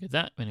doorstep. You don't get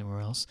that anywhere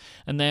else.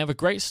 And they have a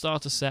great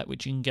starter set,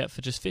 which you can get for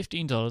just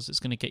 $15.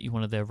 It's going to get you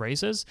one of their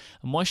razors,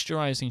 a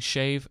moisturizing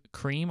shave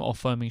cream or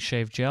foaming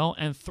shave gel,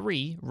 and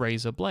 3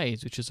 razor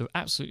blades, which is an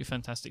absolutely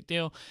fantastic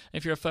deal.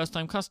 If you're a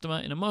first-time customer,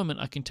 in a moment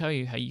I can tell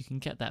you how you can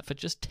get that for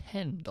just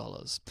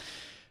 $10.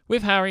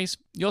 With Harry's,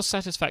 your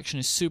satisfaction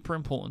is super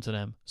important to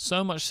them,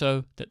 so much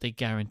so that they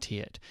guarantee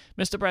it.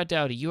 Mr. Brad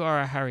Dowdy, you are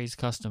a Harry's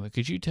customer.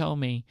 Could you tell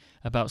me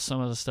about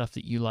some of the stuff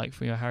that you like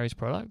for your Harry's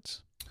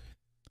products?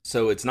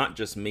 So it's not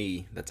just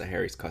me that's a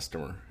Harry's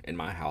customer in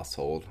my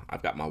household.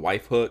 I've got my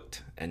wife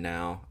hooked, and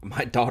now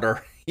my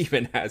daughter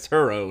even has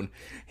her own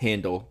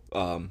handle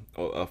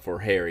for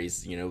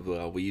Harry's.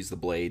 We use the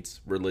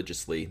blades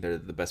religiously. They're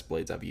the best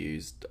blades I've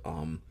used,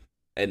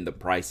 and the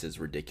price is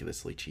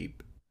ridiculously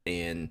cheap.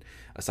 And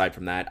aside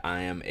from that,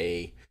 I am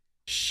a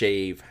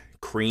shave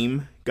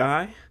cream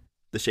guy,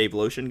 the shave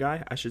lotion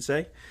guy, I should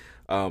say.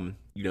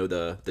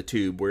 The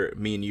tube, where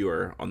me and you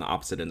are on the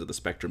opposite ends of the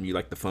spectrum. You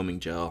like the foaming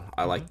gel.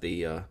 I like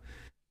the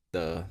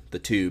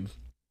tube.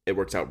 It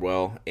works out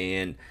well.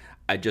 And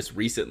I just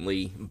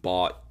recently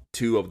bought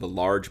 2 of the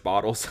large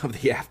bottles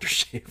of the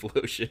aftershave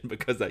lotion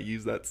because I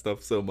use that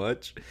stuff so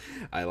much.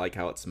 I like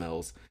how it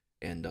smells,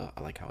 and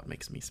I like how it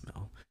makes me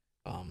smell.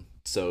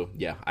 So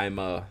yeah, I'm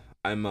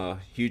a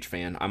huge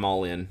fan. I'm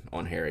all in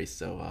on Harry's,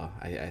 so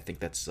I think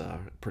that's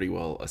pretty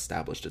well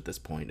established at this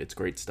point. It's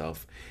great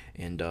stuff,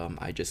 and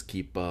I just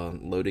keep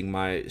loading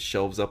my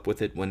shelves up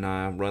with it when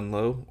I run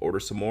low, order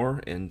some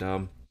more,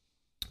 and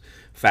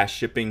fast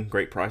shipping,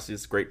 great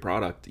prices, great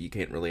product. You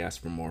can't really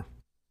ask for more.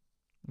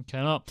 You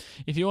cannot.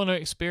 If you want to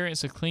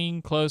experience a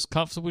clean, close,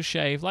 comfortable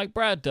shave like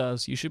Brad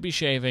does, you should be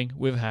shaving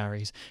with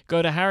Harry's.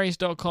 Go to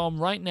harrys.com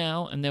right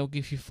now and they'll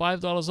give you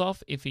 $5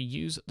 off if you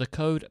use the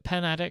code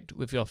PENADDICT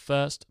with your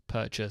first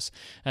purchase.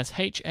 That's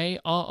harrys.com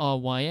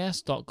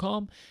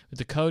with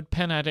the code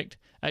PENADDICT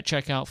at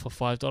checkout for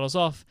 $5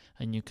 off,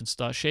 and you can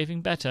start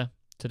shaving better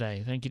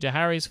today. Thank you to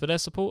Harry's for their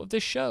support of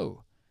this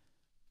show.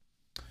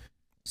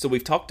 So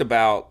we've talked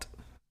about,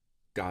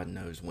 God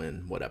knows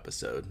when, what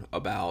episode,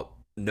 about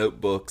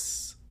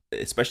notebooks,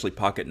 especially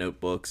pocket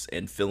notebooks,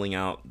 and filling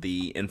out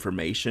the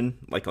information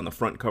like on the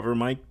front cover.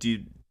 Myke,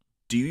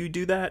 do you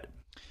do that?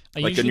 I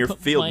like usually in your put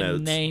field my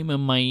notes? Name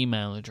and my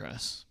email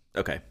address.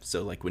 Okay,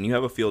 so like when you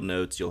have a field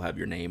notes, you'll have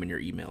your name and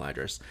your email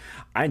address.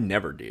 I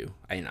never do,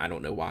 and I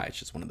don't know why. It's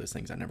just one of those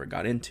things I never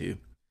got into.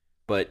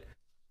 But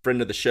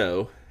friend of the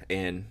show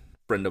and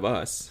friend of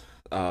us,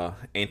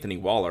 Anthony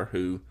Waller,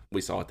 who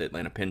we saw at the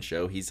Atlanta Pen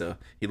Show. He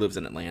lives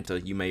in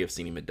Atlanta. You may have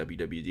seen him at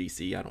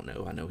WWDC. I don't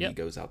know. I know He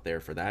goes out there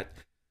for that.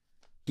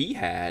 He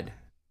had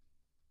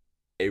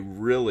a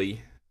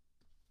really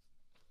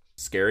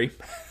scary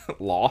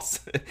loss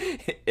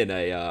in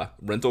a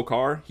rental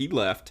car. He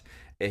left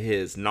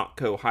his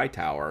Notco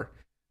Hightower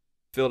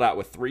filled out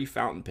with 3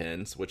 fountain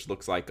pens, which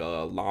looks like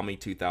a Lamy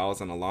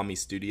 2000, a Lamy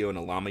Studio, and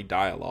a Lamy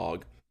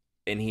Dialogue.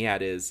 And he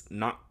had his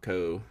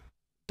Notco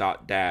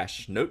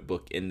 .dash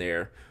notebook in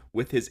there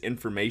with his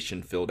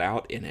information filled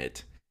out in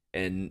it,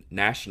 and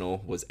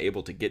National was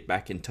able to get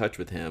back in touch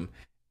with him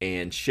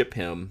and ship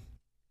him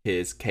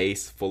his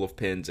case full of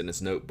pens and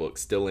his notebook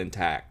still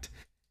intact.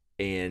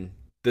 And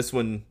this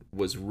one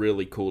was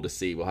really cool to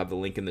see. We'll have the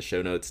link in the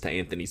show notes to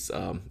Anthony's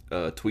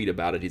tweet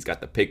about it. He's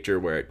got the picture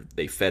where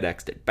they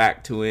FedExed it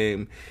back to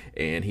him,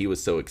 and he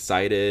was so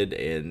excited,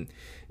 and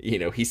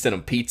he sent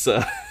him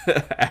pizza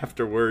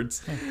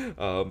afterwards.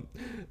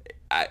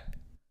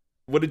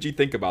 What did you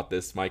think about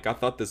this, Myke? I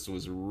thought this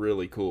was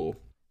really cool.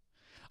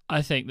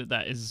 I think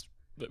that is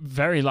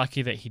very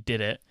lucky that he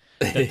did it,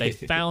 that they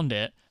found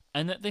it,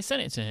 and that they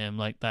sent it to him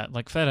like that.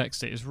 Like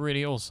FedExed it is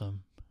really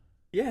awesome.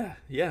 Yeah.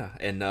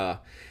 And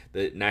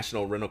the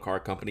National Rental Car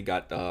Company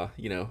got a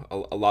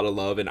lot of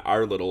love in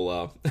our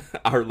little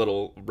our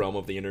little realm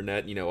of the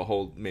internet. A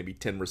whole maybe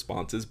 10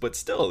 responses, but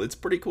still, it's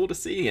pretty cool to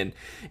see. And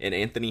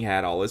Anthony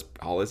had all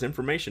his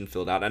information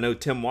filled out. I know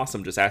Tim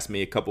Wassam just asked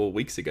me a couple of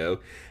weeks ago,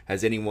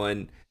 has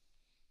anyone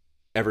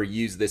ever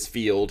used this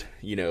field,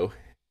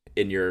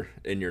 in your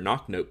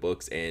knock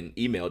notebooks and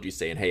emailed you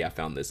saying, hey, I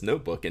found this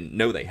notebook? And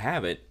no, they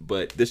haven't,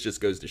 but this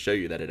just goes to show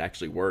you that it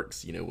actually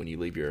works, when you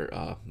leave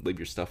your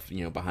stuff,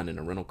 behind in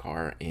a rental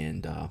car,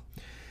 and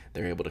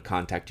they're able to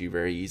contact you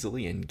very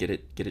easily and get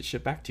it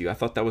shipped back to you. I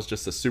thought that was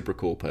just a super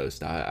cool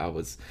post. I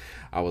was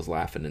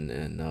laughing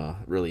and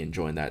really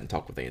enjoying that, and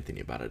talked with Anthony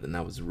about it, and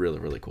that was really,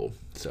 really cool.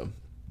 So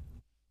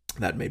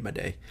that made my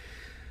day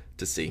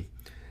to see.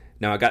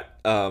 Now I got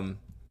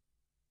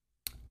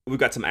we've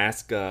got some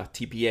Ask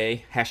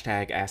TPA,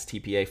 hashtag Ask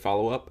TPA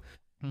follow-up.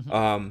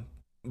 Mm-hmm.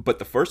 But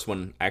the first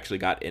one I actually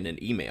got in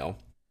an email,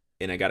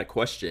 and I got a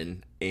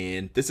question,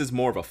 and this is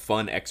more of a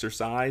fun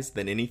exercise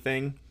than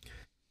anything,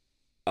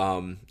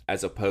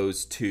 as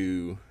opposed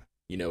to,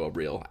 a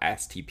real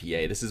Ask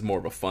TPA. This is more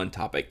of a fun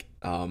topic.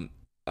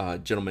 A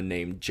gentleman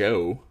named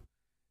Joe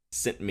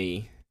sent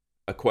me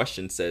a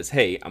question. Says,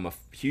 hey, I'm a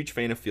huge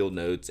fan of field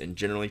notes and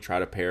generally try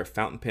to pair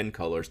fountain pen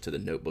colors to the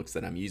notebooks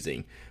that I'm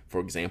using. For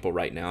example,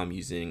 right now I'm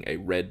using a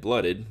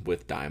red-blooded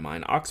with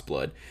diamine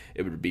oxblood.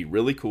 It would be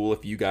really cool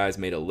if you guys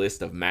made a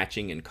list of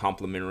matching and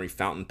complementary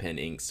fountain pen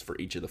inks for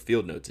each of the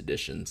field notes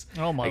editions.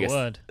 Oh my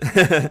word.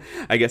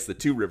 I guess the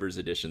Two Rivers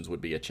editions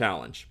would be a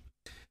challenge.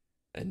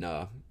 And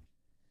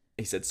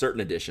he said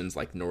certain editions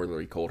like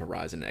Northerly, Cold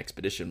Horizon, and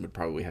Expedition would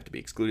probably have to be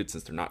excluded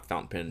since they're not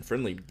fountain pen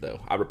friendly,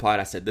 though. I replied,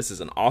 I said, this is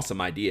an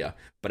awesome idea,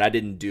 but I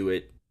didn't do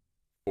it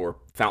for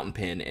fountain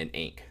pen and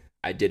ink.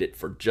 I did it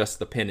for just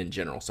the pen in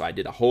general. So I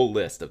did a whole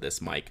list of this,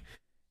 Myke,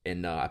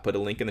 and I put a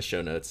link in the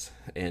show notes,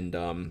 and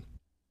I'm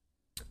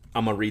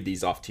going to read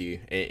these off to you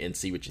and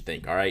see what you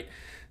think, all right?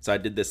 So I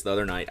did this the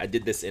other night. I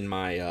did this in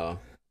my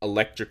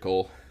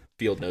electrical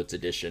field notes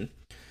edition.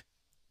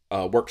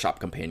 Workshop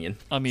companion.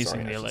 I'm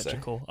using the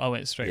electrical. I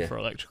went straight for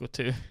electrical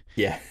too.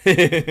 Yeah,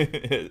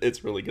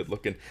 it's really good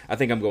looking. I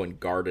think I'm going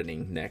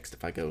gardening next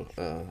if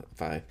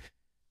I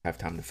have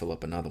time to fill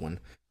up another one.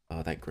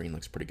 That green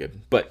looks pretty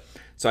good. But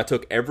so I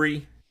took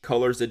every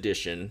colors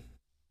edition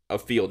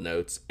of field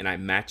notes and I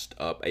matched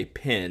up a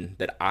pen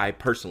that I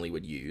personally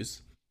would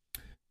use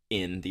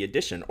in the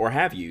edition or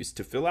have used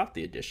to fill out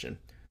the edition.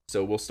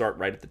 So we'll start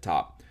right at the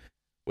top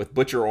with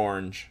Butcher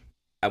Orange,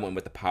 I went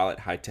with the Pilot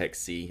High-Tech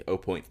C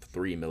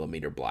 0.3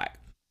 millimeter black.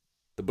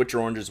 The Butcher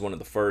Orange is one of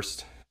the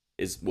first,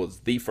 was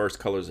the first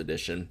colors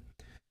edition.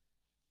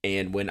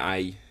 And when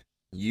I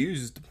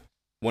used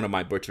one of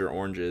my Butcher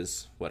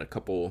Oranges,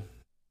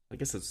 I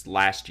guess it's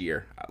last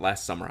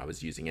summer I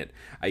was using it.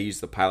 I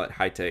used the Pilot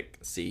High-Tech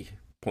C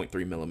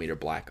 0.3 millimeter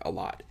black a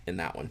lot in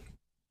that one.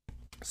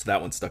 So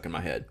that one stuck in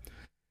my head.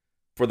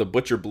 For the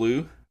Butcher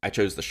Blue, I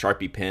chose the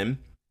Sharpie pen.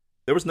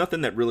 There was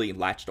nothing that really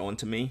latched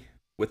onto me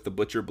with the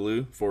Butcher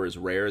Blue. For as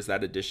rare as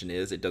that edition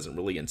is, it doesn't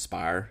really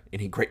inspire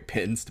any great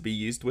pens to be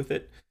used with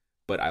it.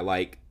 But I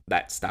like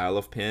that style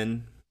of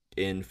pen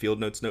in Field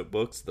Notes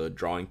notebooks, the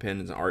drawing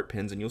pens and art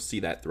pens, and you'll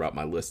see that throughout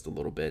my list a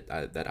little bit,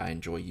 that I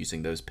enjoy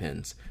using those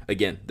pens.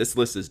 Again, this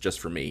list is just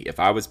for me. If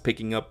I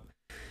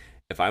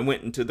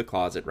went into the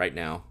closet right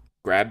now,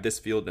 grabbed this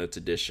Field Notes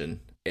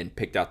edition, and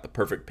picked out the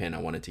perfect pen I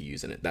wanted to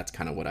use in it, that's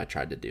kind of what I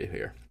tried to do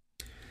here.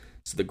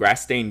 So the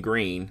Grass Stain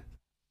Green,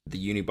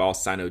 the Uniball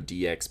Sino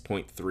DX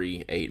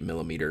 0.38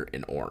 millimeter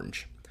in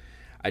orange.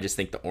 I just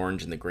think the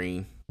orange and the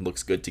green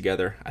looks good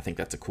together. I think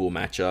that's a cool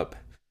matchup.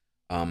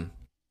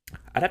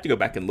 I'd have to go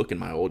back and look in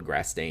my old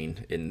Grass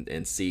Stain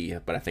and see,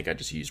 but I think I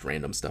just used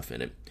random stuff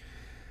in it.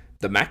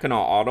 The Mackinac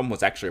Autumn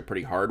was actually a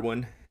pretty hard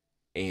one,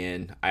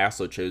 and I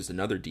also chose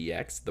another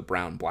DX, the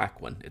brown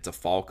black one. It's a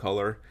fall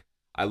color.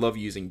 I love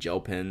using gel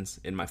pens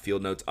in my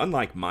Field Notes.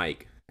 Unlike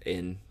Myke,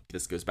 and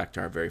this goes back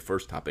to our very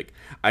first topic,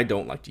 I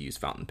don't like to use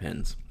fountain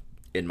pens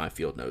in my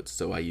Field Notes,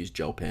 so I use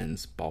gel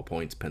pens,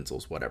 ballpoints,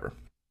 pencils, whatever.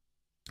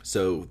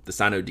 So the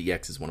Sino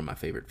DX is one of my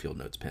favorite Field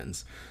Notes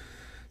pens.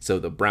 So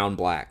the brown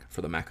black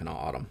for the Mackinac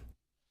Autumn.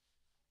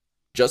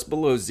 Just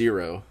below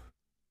 0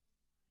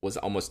 was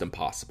almost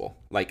impossible.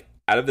 Like,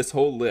 out of this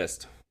whole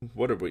list,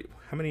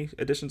 how many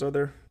editions are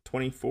there?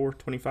 24,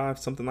 25,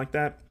 something like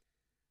that?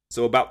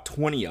 So about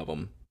 20 of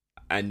them,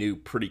 I knew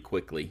pretty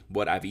quickly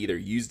what I've either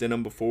used in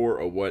them before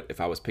or what, if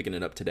I was picking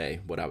it up today,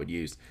 what I would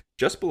use.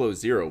 Just below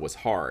 0 was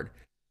hard.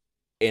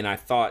 And I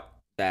thought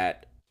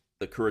that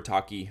the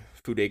Kuretake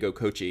Fudego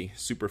Kochi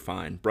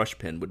Superfine brush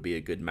pen would be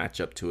a good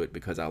matchup to it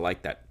because I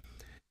like that.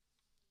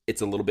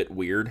 It's a little bit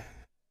weird,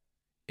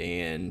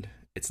 and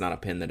it's not a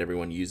pen that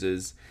everyone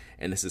uses,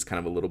 and this is kind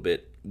of a little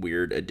bit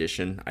weird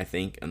addition, I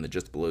think. On the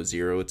Just Below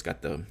 0, it's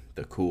got the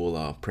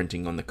cool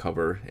printing on the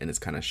cover, and it's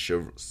kind of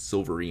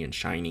silvery and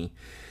shiny,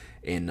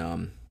 and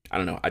I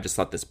don't know, I just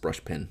thought this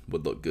brush pen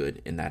would look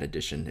good in that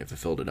edition if it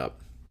filled it up.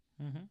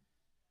 Mm-hmm.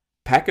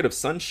 Packet of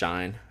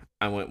Sunshine,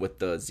 I went with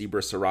the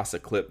Zebra Sarasa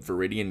Clip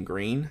Viridian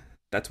Green.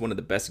 That's one of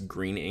the best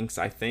green inks,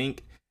 I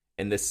think,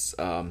 and this...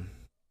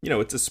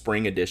 it's a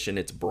spring edition.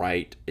 It's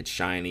bright. It's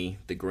shiny.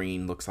 The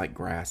green looks like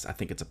grass. I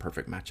think it's a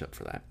perfect matchup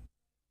for that.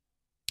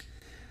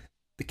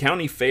 The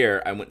County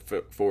Fair, I went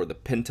for the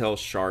Pentel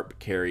Sharp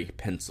Carry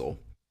pencil.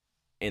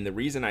 And the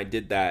reason I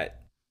did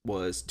that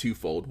was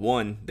twofold.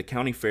 One, the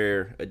County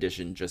Fair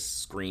edition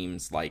just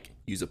screams like,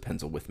 use a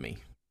pencil with me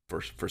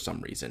for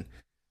some reason.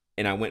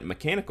 And I went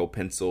mechanical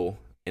pencil,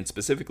 and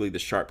specifically the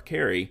Sharp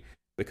Carry,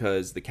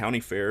 because the County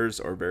Fairs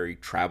are very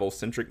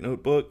travel-centric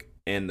notebook,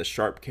 and the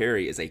Sharp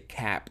Carry is a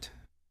capped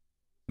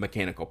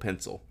mechanical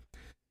pencil.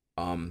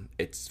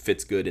 It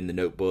fits good in the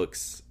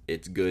notebooks.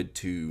 It's good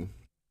to,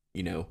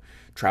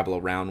 travel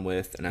around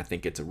with, and I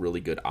think it's a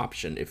really good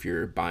option if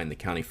you're buying the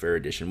County Fair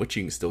edition, which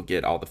you can still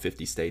get. All the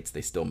 50 states,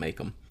 they still make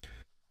them,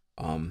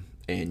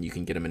 and you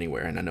can get them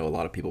anywhere, and I know a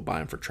lot of people buy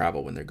them for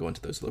travel when they're going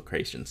to those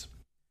locations.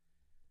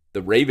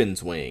 The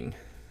Raven's Wing,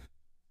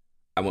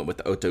 I went with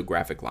the Otto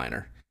graphic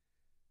liner.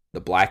 The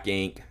black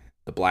ink,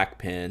 the black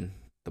pen,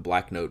 the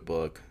black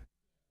notebook.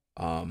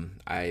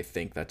 I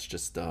think that's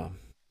just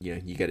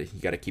you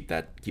gotta keep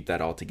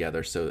that all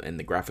together. So, and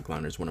the graphic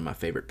liner is one of my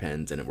favorite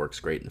pens, and it works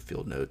great in the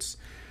Field Notes.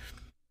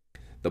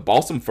 The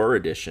Balsam Fir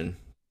edition,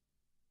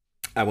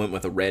 I went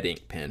with a red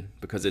ink pen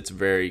because it's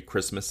very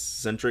Christmas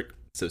centric.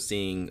 So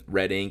seeing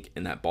red ink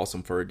in that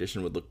Balsam Fir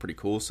edition would look pretty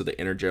cool. So the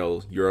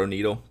Energel Euro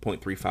Needle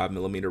 0.35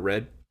 millimeter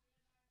red,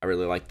 I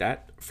really like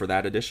that for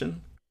that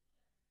edition.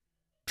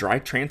 Dry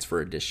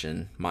Transfer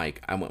edition, Myke,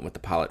 I went with the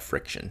Pilot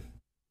Friction.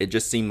 It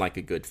just seemed like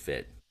a good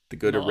fit. The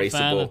good Not erasable. a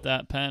fan of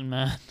that pen,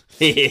 man.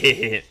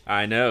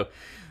 I know.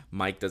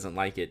 Myke doesn't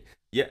like it.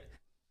 Yeah.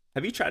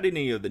 Have you tried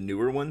any of the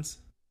newer ones?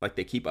 Like,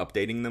 they keep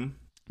updating them?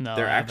 No,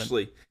 they're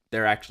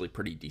actually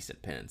pretty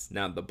decent pens.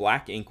 Now, the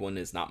black ink one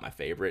is not my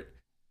favorite.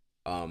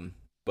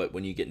 But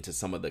when you get into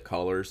some of the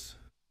colors,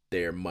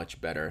 they're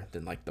much better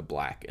than like the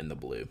black and the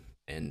blue.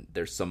 And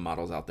there's some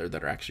models out there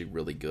that are actually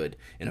really good.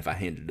 And if I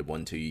handed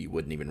one to you, you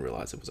wouldn't even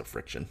realize it was a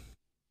Friction.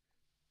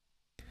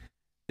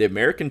 The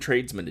American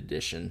Tradesman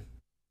edition,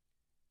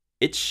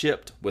 it's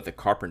shipped with a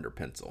Carpenter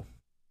pencil,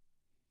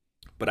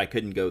 but I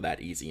couldn't go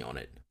that easy on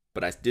it.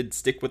 But I did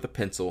stick with a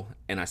pencil,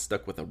 and I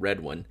stuck with a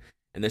red one,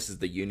 and this is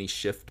the Uni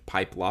Shift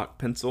Pipe Lock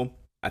pencil.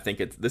 I think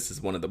this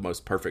is one of the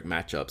most perfect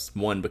matchups.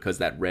 One, because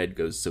that red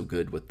goes so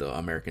good with the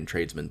American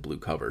Tradesman blue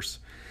covers,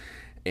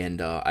 and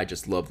I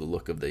just love the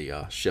look of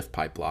the Shift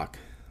Pipe Lock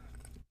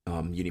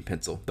Uni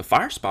pencil. The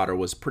Fire Spotter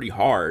was pretty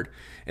hard,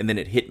 and then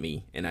it hit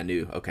me, and I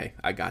knew, okay,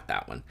 I got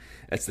that one.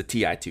 That's the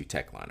TI2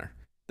 Tech Liner.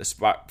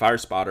 The Fire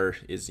Spotter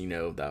is,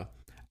 the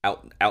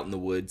out in the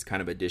woods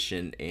kind of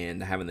edition,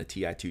 and having the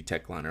TI2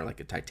 Tech Liner, like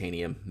a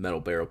titanium metal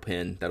barrel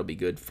pen, that'll be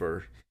good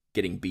for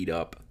getting beat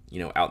up,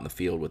 out in the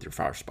field with your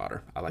Fire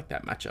Spotter. I like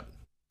that matchup.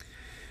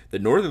 The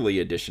Northerly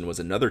edition was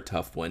another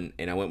tough one,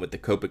 and I went with the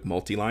Copic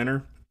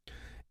Multiliner,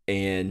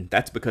 and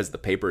that's because the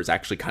paper is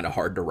actually kind of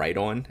hard to write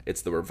on.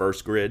 It's the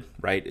reverse grid,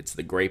 right? It's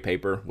the gray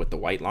paper with the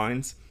white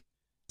lines.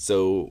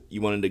 So you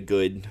wanted a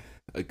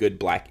good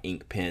black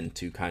ink pen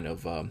to kind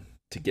of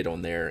to get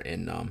on there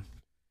and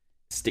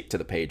stick to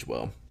the page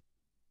well.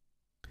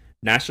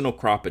 National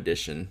Crop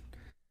Edition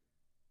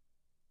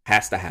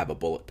has to have a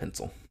bullet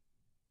pencil.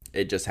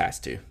 It just has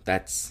to.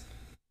 That's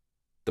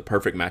the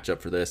perfect matchup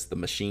for this. The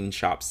Machine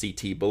Shop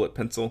CT bullet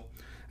pencil,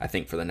 I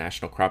think for the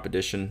National Crop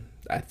Edition,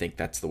 I think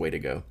that's the way to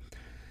go.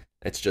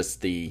 It's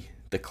just the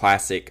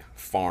classic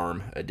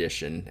farm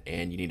edition,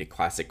 and you need a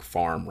classic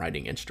farm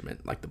writing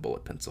instrument like the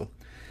bullet pencil.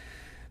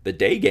 The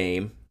day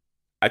game,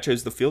 I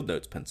chose the Field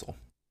Notes pencil.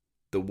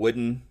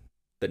 The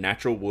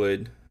natural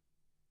wood,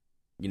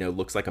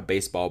 looks like a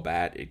baseball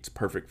bat. It's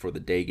perfect for the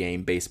day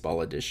game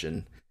baseball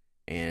edition.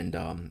 And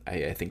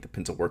I think the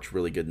pencil works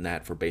really good in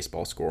that for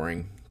baseball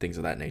scoring, things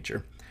of that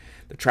nature.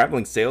 The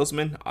Traveling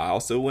Salesman, I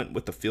also went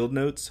with the Field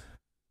Notes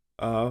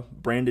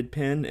branded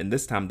pen, and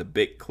this time the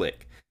Bic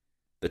Click.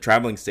 The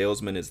Traveling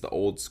Salesman is the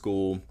old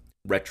school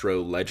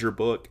retro ledger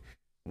book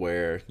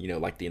where,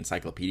 like the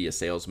Encyclopedia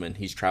Salesman,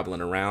 he's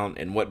traveling around,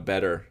 and what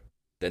better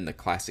than the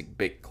classic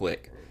Bic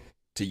Click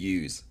to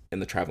use in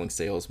the Traveling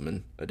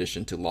Salesman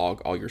edition to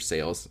log all your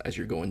sales as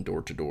you're going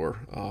door to door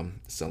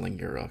selling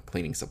your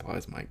cleaning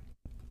supplies, Myke.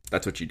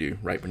 That's what you do,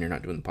 right, when you're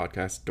not doing the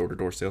podcast,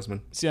 door-to-door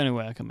salesman? It's the only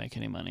way I can make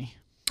any money.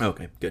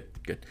 Okay,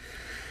 good.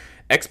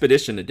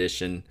 Expedition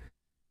Edition,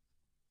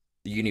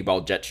 the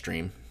Uniball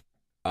Jetstream.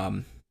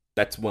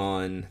 That's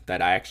one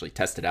that I actually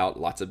tested out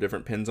lots of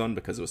different pens on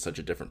because it was such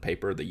a different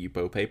paper, the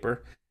Yupo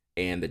paper,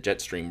 and the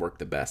Jetstream worked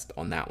the best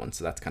on that one,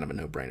 so that's kind of a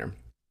no-brainer.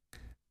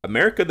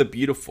 America the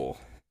Beautiful.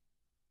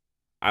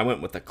 I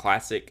went with a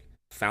classic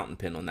fountain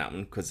pen on that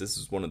one because this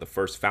is one of the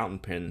first fountain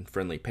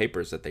pen-friendly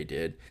papers that they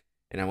did.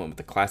 And I went with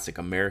the classic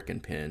American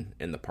pen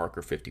in the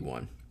Parker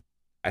 51.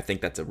 I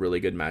think that's a really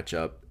good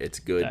matchup. It's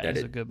good that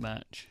is a good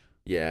match.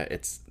 Yeah,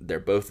 they're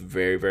both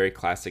very, very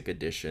classic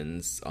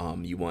editions.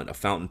 You want a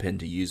fountain pen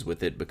to use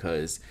with it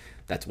because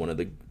that's one of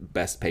the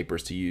best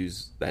papers to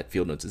use that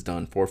Field Notes has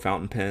done for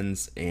fountain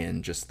pens,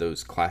 and just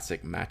those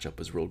classic matchup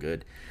is real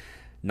good.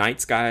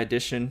 Night Sky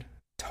Edition,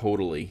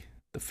 totally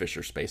the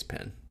Fisher Space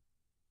Pen.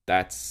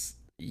 That's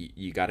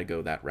you got to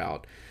go that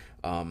route.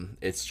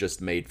 It's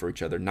just made for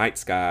each other. Night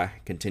Sky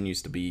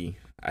continues to be,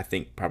 I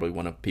think, probably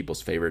one of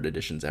people's favorite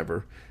editions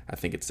ever. I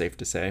think it's safe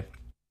to say.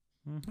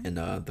 Mm-hmm.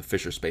 And the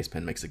Fisher Space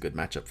Pen makes a good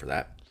matchup for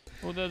that.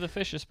 Although the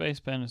Fisher Space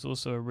Pen is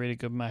also a really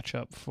good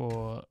matchup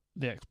for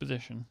the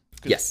Expedition.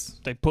 Yes.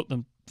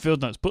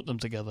 Field Notes put them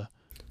together.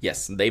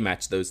 Yes, they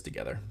match those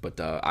together. But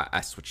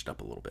I switched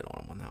up a little bit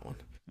on that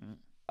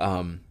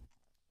one.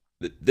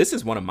 This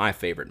is one of my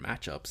favorite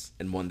matchups,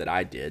 and one that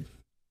I did.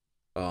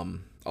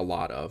 A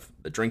lot of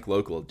the Drink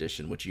Local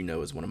edition, which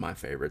is one of my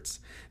favorites.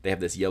 They have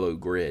this yellow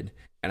grid,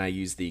 and I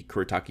use the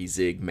Kuretake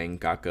Zig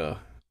Mangaka,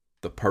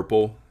 the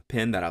purple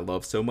pen that I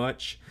love so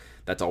much.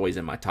 That's always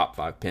in my top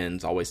 5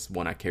 pens, always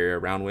one I carry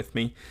around with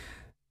me.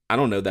 I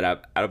don't know that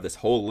out of this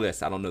whole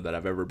list, I don't know that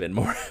I've ever been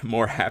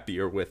more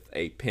happier with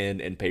a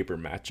pen and paper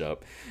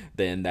matchup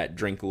than that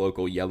Drink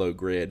Local yellow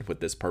grid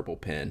with this purple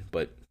pen.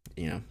 But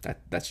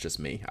that's just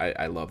me.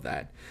 I love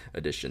that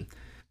edition.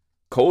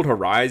 Cold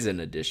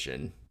Horizon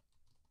edition.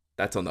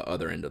 That's on the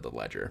other end of the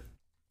ledger.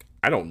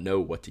 I don't know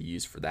what to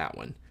use for that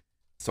one.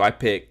 So I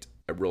picked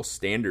a real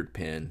standard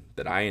pen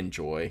that I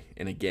enjoy.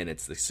 And again,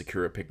 it's the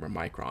Sakura Pigma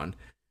Micron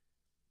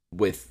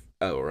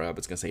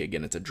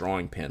it's a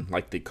drawing pen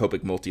like the Copic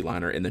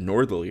Multiliner in the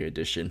Northerly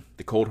edition.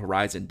 The Cold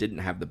Horizon didn't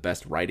have the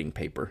best writing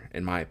paper,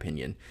 in my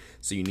opinion.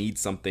 So you need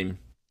something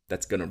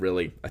that's going to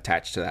really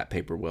attach to that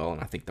paper well. And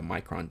I think the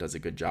Micron does a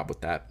good job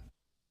with that.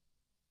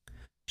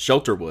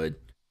 Shelterwood.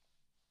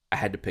 I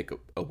had to pick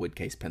a wood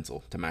case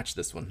pencil to match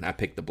this one. I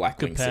picked the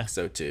Blackwing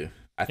 602.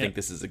 I think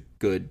this is a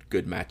good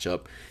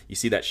matchup. You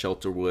see that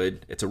Shelterwood.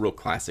 It's a real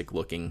classic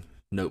looking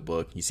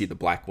notebook. You see the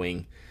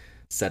Blackwing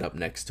set up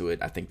next to it.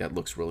 I think that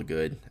looks really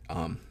good.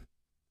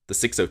 The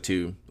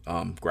 602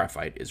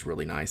 graphite is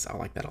really nice. I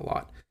like that a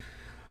lot.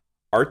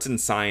 Arts and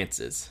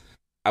Sciences.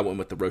 I went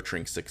with the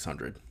Rotring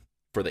 600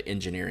 for the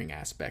engineering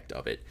aspect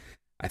of it.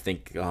 I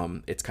think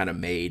it's kind of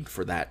made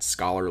for that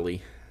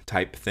scholarly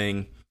type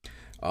thing.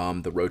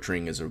 The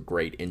Rotring is a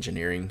great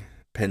engineering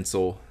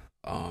pencil,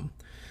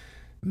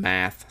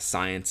 math,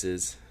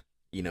 sciences,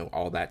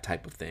 all that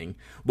type of thing.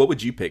 What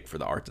would you pick for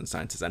the Arts and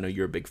Sciences? I know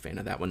you're a big fan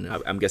of that one.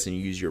 I'm guessing you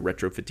use your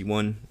Retro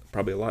 51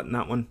 probably a lot in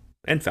that one,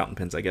 and fountain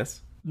pens, I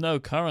guess. No,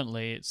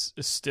 currently it's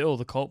still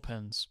the Colt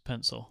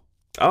pencil.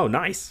 Oh,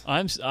 nice.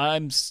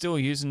 I'm still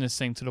using this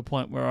thing to the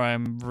point where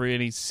I'm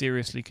really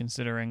seriously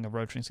considering a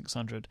Rotring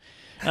 600.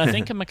 And I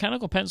think a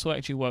mechanical pencil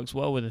actually works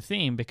well with the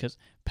theme because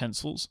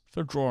pencils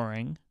for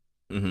drawing.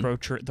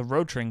 Mm-hmm. The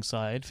Rotring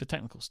side for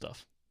technical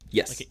stuff.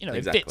 Yes, Like, it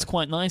exactly. fits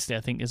quite nicely.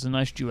 I think there's a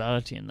nice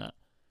duality in that.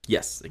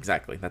 Yes,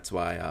 exactly. That's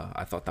why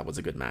I thought that was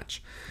a good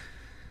match.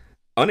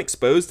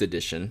 Unexposed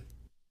edition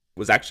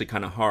was actually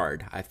kind of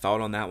hard. I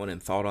thought on that one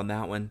and thought on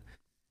that one.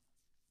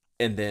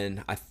 And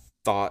then I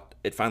thought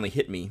it finally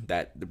hit me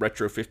that the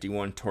Retro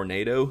 51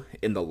 Tornado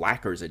in the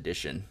Lacquers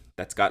edition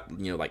that's got,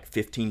 like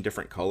 15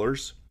 different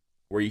colors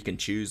where you can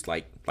choose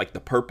like the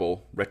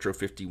purple Retro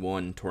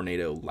 51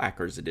 Tornado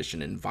Lacquers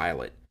edition in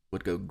violet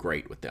would go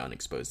great with the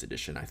Unexposed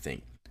edition, I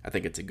think. I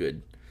think it's a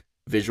good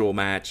visual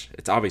match.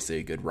 It's obviously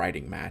a good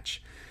writing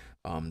match.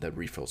 The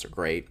refills are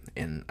great,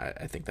 and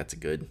I think that's a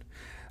good...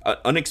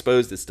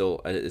 Unexposed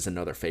is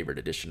another favorite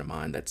edition of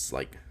mine that's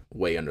like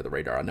way under the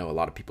radar. I know a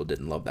lot of people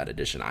didn't love that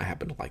edition. I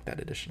happen to like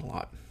that edition a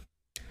lot.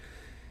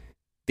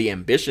 The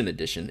Ambition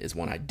edition is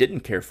one I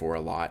didn't care for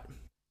a lot,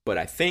 but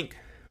I think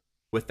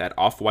with that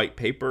off-white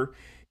paper,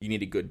 you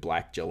need a good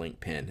black gel ink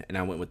pen, and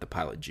I went with the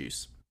Pilot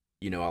Juice.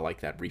 I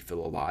like that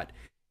refill a lot.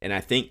 And I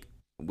think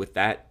with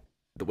that,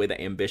 the way the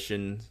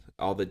Ambition,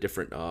 all the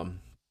different,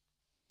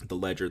 the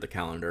ledger, the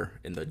calendar,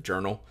 and the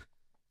journal,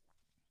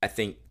 I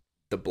think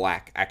the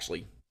black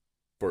actually,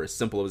 for as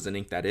simple as an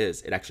ink that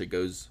is, it actually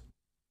goes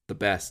the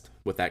best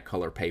with that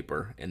color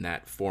paper and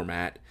that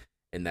format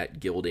and that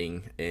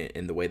gilding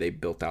and the way they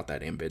built out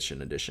that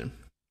Ambition edition.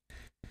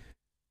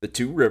 The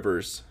Two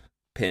Rivers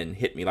pen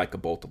hit me like a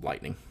bolt of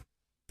lightning.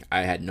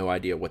 I had no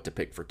idea what to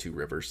pick for Two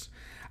Rivers.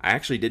 I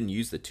actually didn't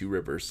use the Two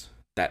Rivers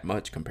that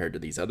much compared to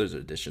these other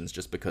editions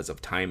just because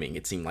of timing.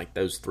 It seemed like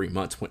those 3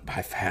 months went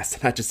by fast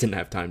and I just didn't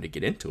have time to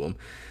get into them.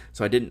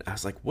 So I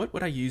was like, what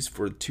would I use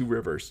for Two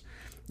Rivers?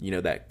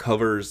 That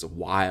cover's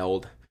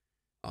wild.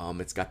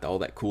 It's got all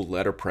that cool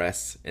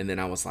letterpress. And then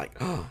I was like,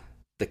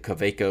 the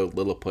Kaweco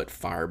Lilliput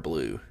Fire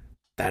Blue.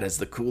 That is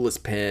the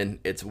coolest pen.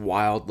 It's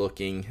wild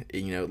looking.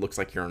 It looks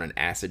like you're on an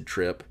acid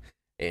trip.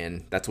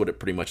 And that's what it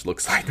pretty much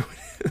looks like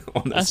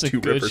on those Two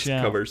Rivers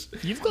covers.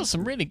 You've got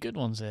some really good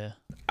ones here.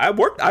 I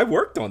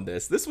worked on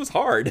this. This was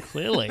hard.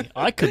 Clearly.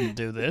 I couldn't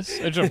do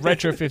this. I just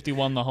Retro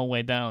 51 the whole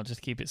way down.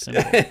 Just keep it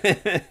simple.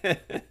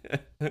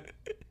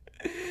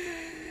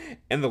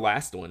 And the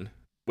last one,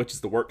 which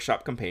is the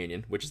Workshop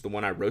Companion, which is the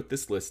one I wrote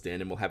this list in,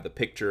 and we'll have the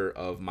picture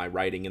of my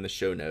writing in the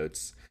show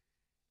notes.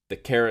 The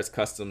Karas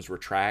Customs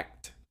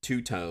Retract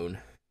two-tone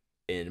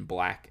in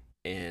black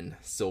and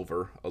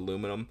silver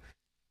aluminum.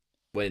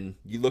 When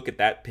you look at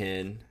that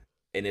pen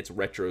and its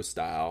retro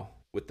style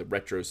with the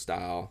retro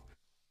style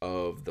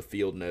of the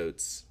Field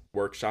Notes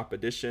Workshop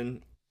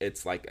Edition,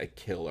 it's like a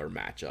killer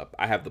matchup.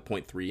 I have the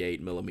 .38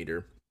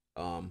 millimeter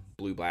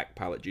blue-black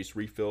Pilot Juice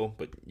refill,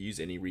 but use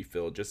any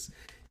refill. Just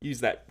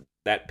use that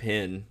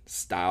pen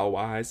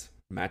style-wise,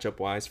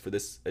 matchup-wise for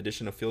this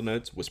edition of Field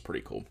Notes was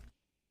pretty cool.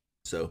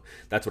 So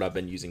that's what I've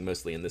been using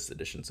mostly in this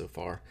edition so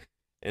far.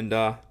 And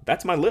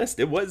that's my list.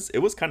 It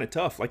was kind of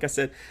tough. Like I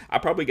said, I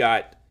probably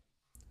got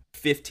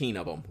 15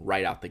 of them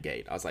right out the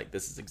gate. I was like,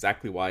 this is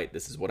exactly white.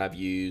 This is what I've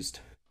used.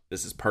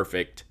 This is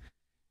perfect.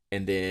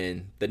 And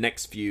then the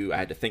next few, I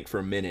had to think for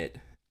a minute.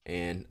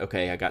 And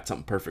okay, I got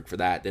something perfect for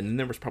that. And then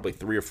there was probably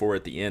 3 or 4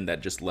 at the end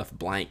that just left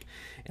blank,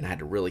 and I had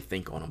to really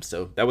think on them.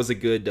 So that was a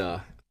good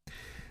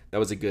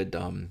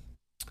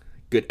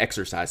good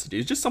exercise to do.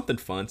 It's just something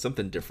fun,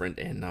 something different.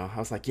 And I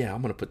was like, yeah,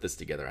 I'm gonna put this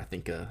together. I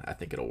think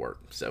it'll work.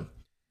 So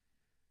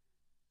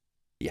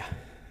yeah.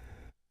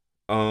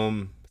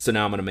 So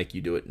now I'm gonna make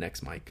you do it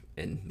next, Myke.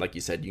 And like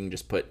you said, you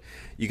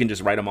can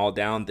just write them all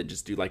down, then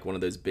just do like one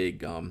of those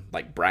big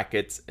like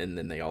brackets, and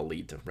then they all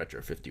lead to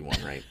Retro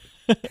 51, right?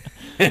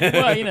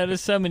 Well,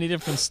 there's so many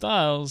different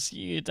styles.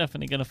 You're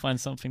definitely gonna find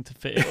something to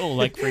fit it all.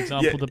 Like for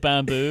example, the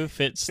bamboo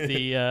fits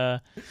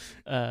the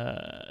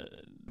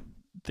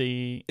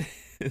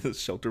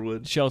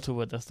Shelterwood.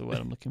 Shelterwood, that's the word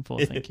I'm looking for.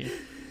 Thank you.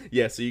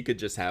 Yeah, so you could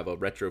just have a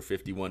Retro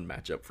 51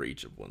 matchup for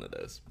each of one of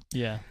those.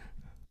 Yeah.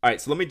 All right,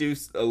 so let me do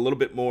a little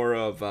bit more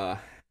of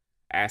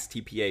Ask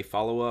TPA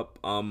follow-up.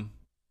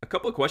 A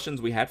couple of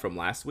questions we had from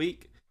last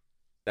week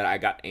that I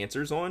got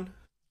answers on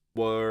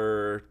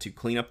were to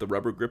clean up the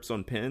rubber grips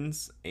on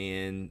pens,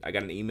 and I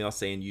got an email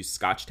saying use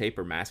Scotch tape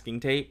or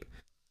masking tape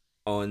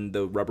on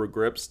the rubber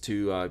grips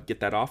to get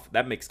that off.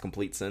 That makes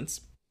complete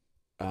sense.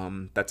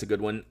 That's a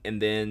good one.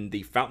 And then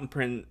the fountain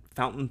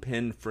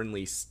pen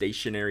friendly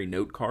stationary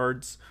note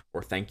cards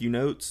or thank you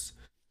notes.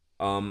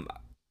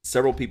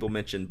 Several people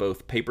mentioned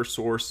both Paper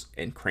Source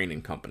and Crane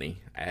and Company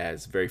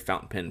as very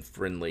fountain pen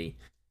friendly,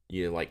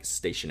 like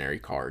stationary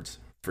cards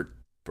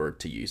for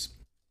to use.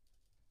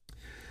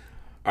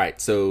 All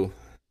right, so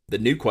the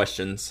new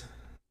questions.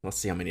 Let's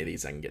see how many of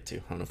these I can get to.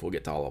 I don't know if we'll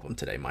get to all of them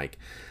today, Myke.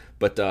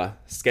 But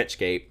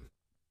Sketchcape,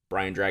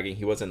 Brian Dragging,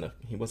 he was in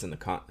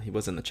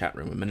the chat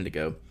room a minute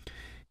ago.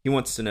 He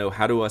wants to know,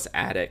 how do us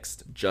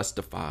addicts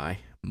justify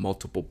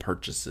multiple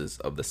purchases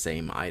of the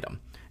same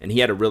item? And he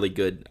had a really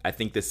good, I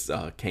think this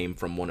came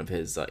from one of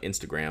his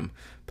Instagram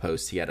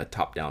posts. He had a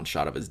top-down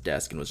shot of his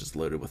desk and was just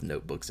loaded with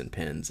notebooks and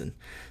pens. And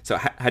so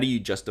how do you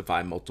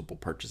justify multiple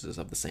purchases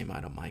of the same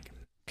item, Myke?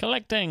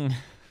 Collecting.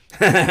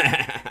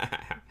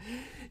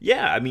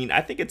 Yeah, I mean,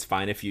 I think it's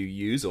fine if you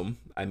use them.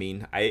 I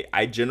mean,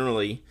 I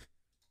generally,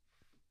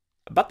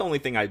 About the only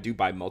thing I do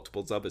buy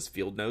multiples of is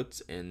field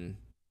notes, and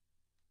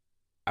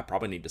I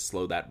probably need to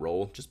slow that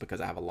roll just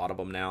because I have a lot of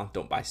them now.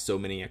 Don't buy so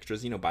many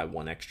extras, buy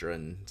one extra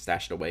and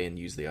stash it away and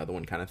use the other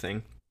one kind of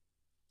thing.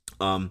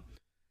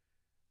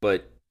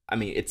 But I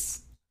mean,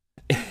 it's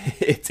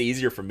it's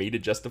easier for me to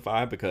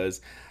justify because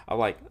I'm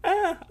like,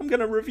 I'm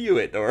gonna review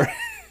it, or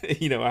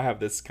I have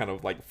this kind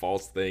of like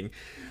false thing.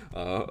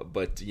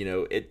 But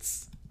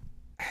it's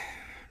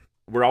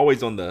we're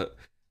always on the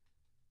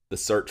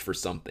search for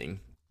something,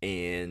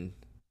 and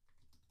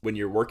when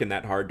you're working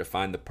that hard to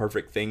find the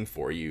perfect thing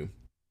for you,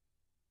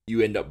 you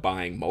end up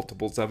buying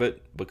multiples of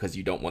it because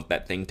you don't want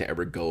that thing to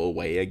ever go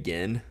away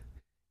again.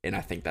 And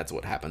I think that's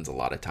what happens a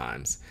lot of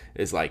times.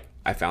 Is like,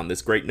 I found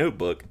this great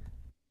notebook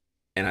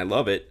and I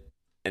love it,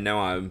 and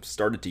now I've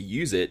started to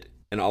use it,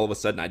 and all of a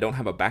sudden I don't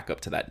have a backup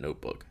to that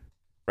notebook,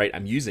 right?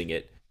 I'm using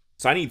it,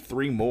 so I need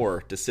 3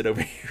 more to sit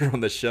over here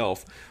on the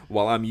shelf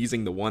while I'm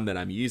using the one that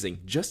I'm using,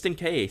 just in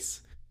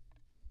case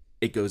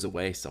it goes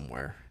away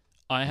somewhere.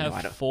 I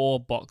have 4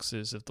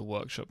 boxes of the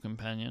Workshop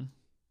Companion.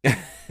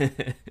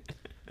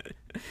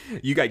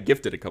 You got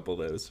gifted a couple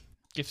of those.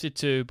 Gifted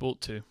 2, bought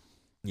 2.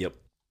 Yep.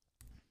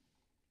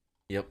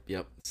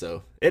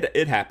 So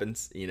it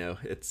happens.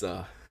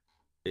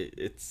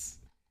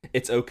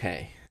 It's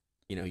okay.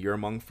 You're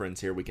among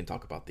friends here. We can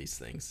talk about these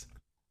things.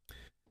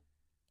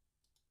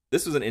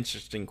 This was an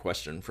interesting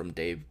question from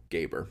Dave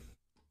Gaber,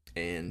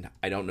 and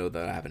I don't know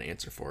that I have an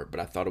answer for it, but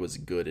I thought it was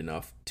good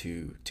enough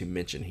to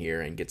mention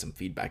here and get some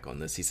feedback on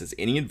this. He says,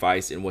 any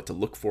advice in what to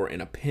look for in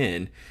a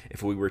pen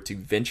if we were to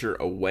venture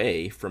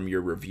away from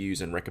your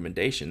reviews and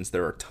recommendations?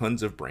 There are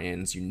tons of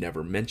brands you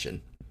never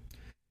mention.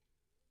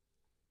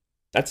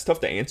 That's tough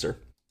to answer.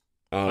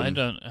 I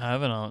don't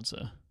have an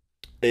answer.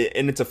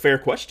 And it's a fair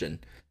question.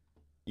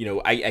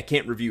 I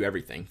can't review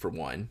everything, for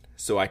one.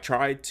 So I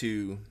try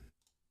to...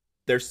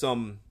 There's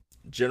some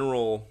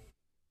general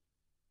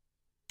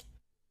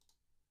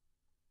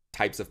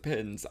types of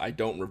pens I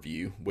don't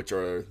review, which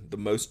are the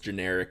most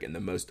generic and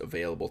the most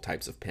available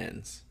types of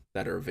pens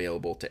that are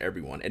available to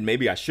everyone. And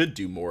maybe I should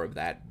do more of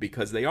that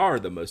because they are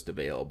the most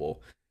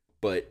available.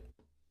 But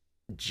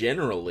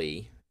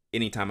generally,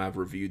 anytime I've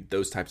reviewed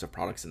those types of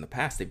products in the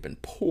past, they've been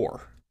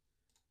poor.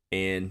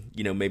 And,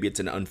 maybe it's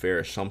an unfair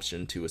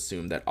assumption to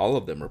assume that all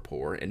of them are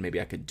poor, and maybe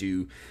I could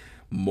do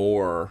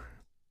more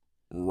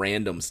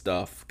random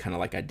stuff, kind of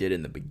like I did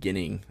in the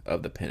beginning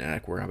of the Pen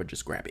Addict, where I would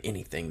just grab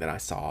anything that I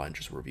saw and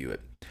just review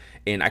it.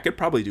 And I could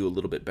probably do a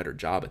little bit better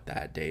job at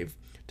that, Dave,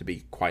 to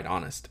be quite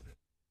honest.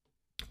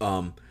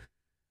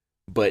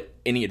 But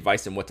any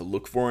advice on what to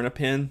look for in a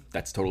pen,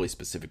 that's totally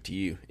specific to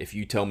you. If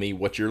you tell me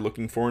what you're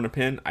looking for in a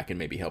pen, I can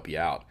maybe help you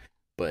out.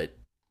 But,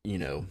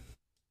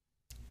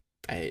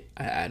 I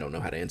don't know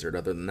how to answer it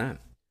other than that.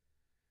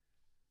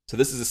 So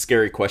this is a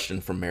scary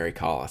question from Mary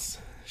Collis.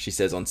 She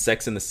says, on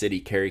Sex and the City,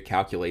 Carrie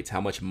calculates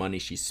how much money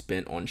she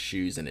spent on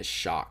shoes and is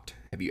shocked.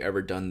 Have you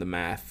ever done the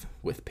math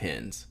with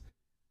pens?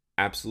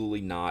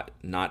 Absolutely not.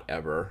 Not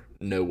ever.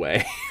 No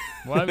way.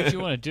 Why would you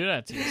want to do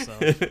that to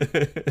yourself?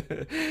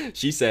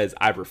 She says,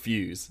 I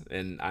refuse,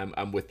 and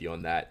I'm with you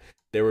on that.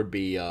 There would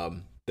be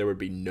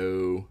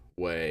no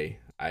way.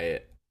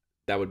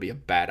 That would be a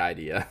bad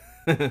idea.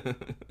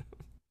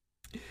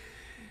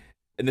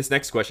 And this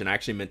next question, I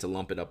actually meant to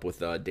lump it up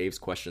with Dave's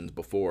questions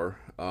before.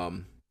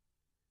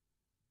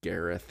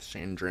 Gareth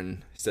Chandran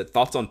said,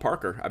 thoughts on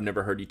Parker? I've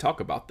never heard you talk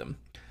about them.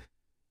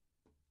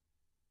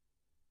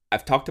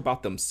 I've talked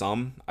about them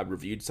some. I've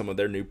reviewed some of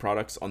their new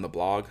products on the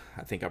blog.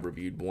 I think I've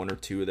reviewed 1 or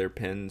 2 of their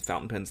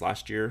fountain pens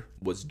last year.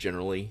 Was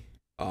generally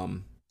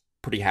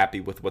pretty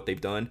happy with what they've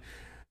done.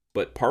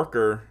 But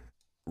Parker,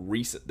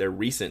 their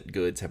recent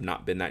goods have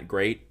not been that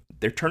great.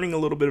 They're turning a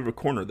little bit of a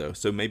corner, though.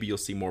 So maybe you'll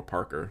see more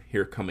Parker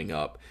here coming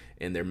up.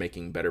 And they're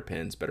making better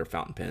pens, better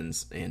fountain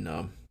pens,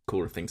 and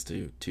cooler things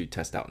to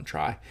test out and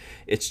try.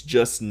 It's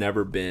just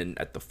never been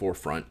at the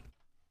forefront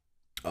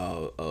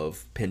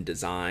of pen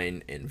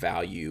design and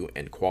value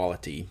and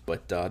quality,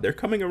 but they're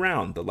coming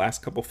around. The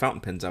last couple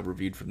fountain pens I've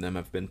reviewed from them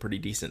have been pretty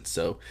decent,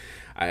 so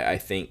I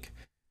think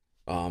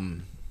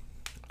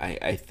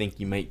I think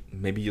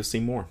maybe you'll see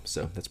more,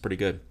 so that's pretty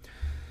good.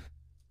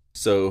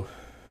 So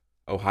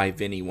hi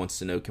Vinny wants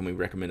to know, can we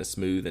recommend a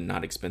smooth and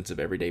not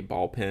expensive everyday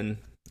ball pen?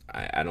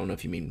 I don't know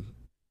if you mean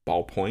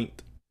ballpoint,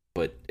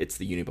 but it's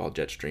the Uniball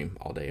Jetstream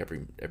all day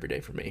every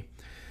day for me.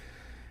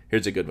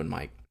 Here's a good one,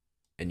 Mike.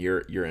 And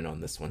you're in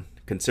on this one.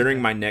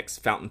 Considering my next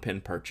fountain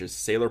pen purchase,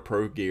 Sailor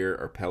Pro Gear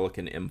or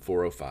Pelican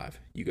M405.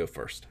 You go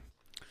first.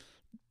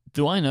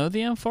 Do I know the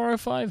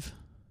M405?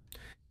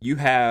 You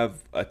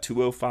have a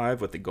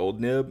 205 with a gold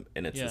nib,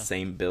 and it's the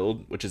same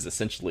build, which is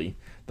essentially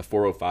the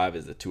 405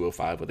 is a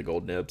 205 with a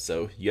gold nib.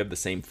 So you have the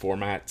same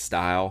format,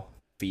 style,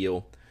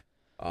 feel,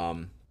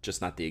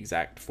 just not the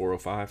exact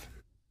 405.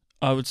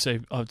 I would say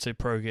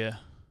Pro Gear.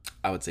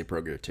 I would say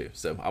Pro Gear too.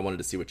 So I wanted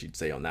to see what you'd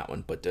say on that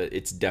one, but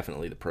it's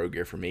definitely the Pro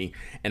Gear for me.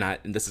 And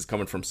this is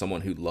coming from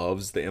someone who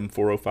loves the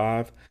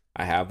M405.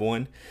 I have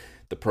one.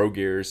 The Pro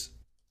Gear's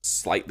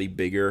slightly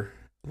bigger,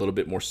 a little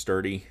bit more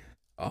sturdy.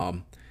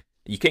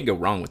 You can't go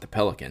wrong with the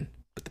Pelican.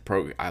 But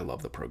I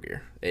love the Pro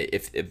Gear.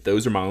 If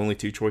those are my only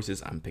two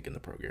choices, I'm picking the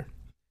Pro Gear.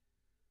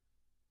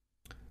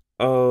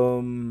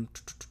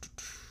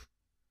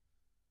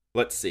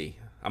 Let's see.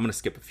 I'm gonna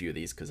skip a few of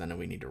these because I know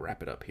we need to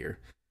wrap it up here.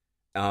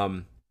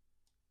 Todd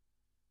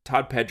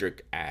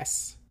Pedrick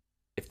asks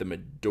if the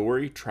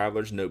Midori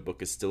Traveler's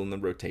Notebook is still in the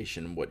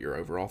rotation, what your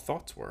overall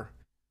thoughts were.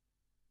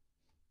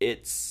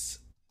 It's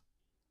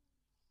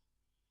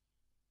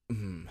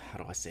how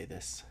do I say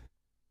this?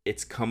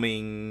 It's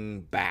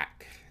coming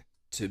back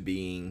to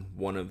being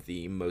one of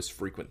the most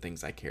frequent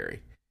things I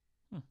carry.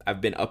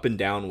 I've been up and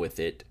down with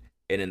it,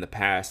 and in the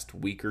past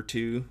week or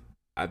two,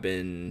 I've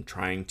been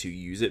trying to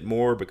use it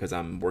more because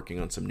I'm working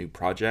on some new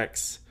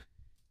projects,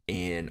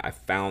 and I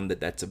found that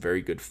that's a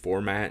very good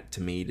format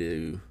to me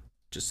to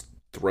just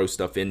throw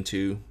stuff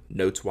into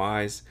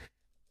notes-wise,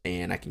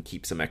 and I can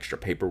keep some extra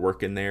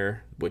paperwork in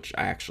there, which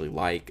I actually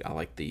like. I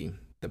like the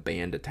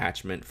band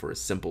attachment for as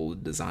simple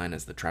design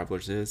as the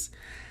Traveler's is.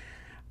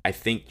 I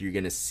think you're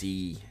going to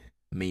see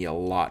me a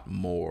lot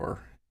more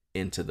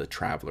into the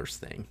Traveler's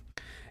thing.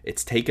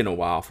 It's taken a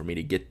while for me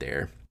to get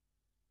there.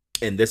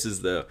 And this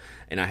is I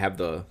have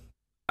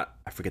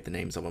I forget the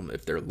names of them,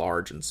 if they're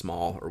large and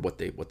small or what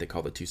they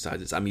call the two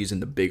sizes. I'm using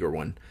the bigger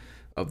one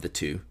of the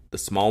two. The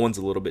small one's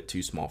a little bit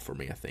too small for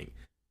me, I think.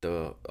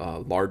 The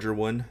larger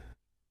one,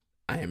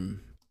 I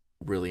am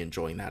really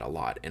enjoying that a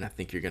lot, and I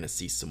think you're going to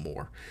see some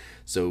more.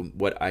 So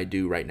what I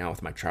do right now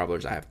with my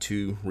Travelers, I have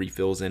 2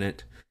 refills in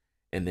it,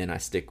 and then I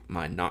stick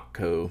my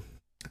Notco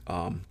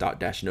dot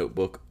dash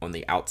notebook on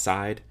the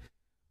outside,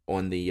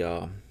 on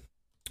the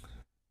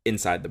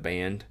inside the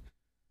band,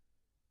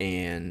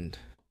 and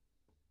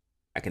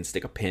I can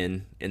stick a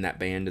pin in that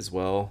band as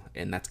well,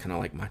 and that's kind of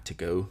like my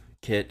to-go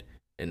kit,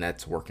 and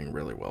that's working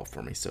really well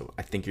for me. So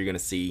I think you're going to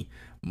see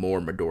more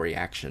Midori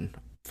action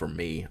from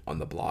me on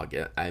the blog.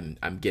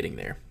 I'm getting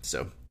there.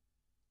 So,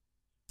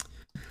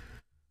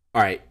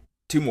 all right,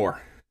 2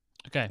 more.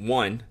 Okay.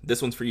 1,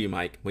 this one's for you,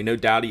 Myke. We know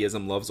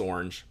Dowdyism loves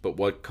orange, but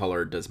what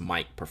color does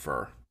Myke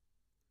prefer?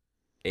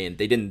 And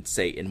they didn't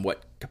say in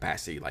what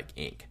capacity, like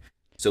ink.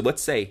 So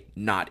let's say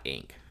not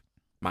ink.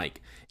 Myke,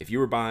 if you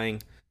were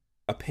buying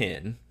a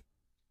pen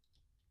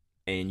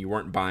and you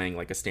weren't buying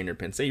like a standard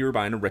pen, say you were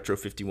buying a Retro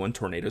 51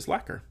 Tornadoes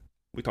lacquer.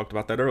 We talked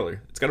about that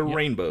earlier. It's got a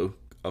rainbow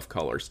of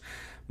colors.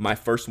 My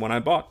first one I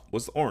bought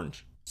was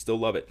orange. Still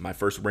love it. My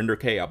first Render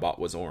K I bought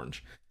was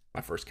orange.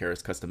 My first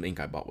Karas Custom ink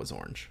I bought was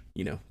orange.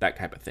 You know, that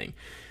type of thing.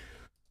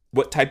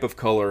 What type of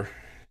color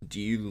do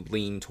you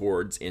lean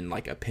towards in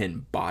like a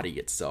pen body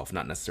itself,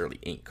 not necessarily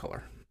ink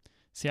color?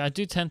 See, I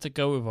do tend to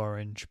go with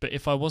orange, but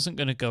if I wasn't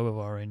going to go with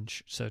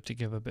orange, so to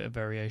give a bit of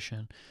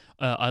variation,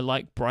 I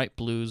like bright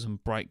blues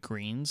and bright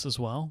greens as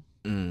well.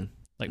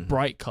 Like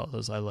bright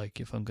colors I like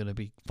if I'm going to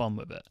be fun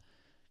with it.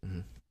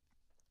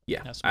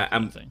 Yeah, that's my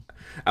thing.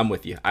 I'm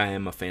with you. I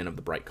am a fan of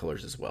the bright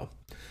colors as well.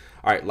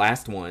 All right,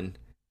 last one,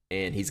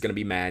 and he's going to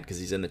be mad because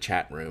he's in the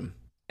chat room,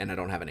 and I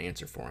don't have an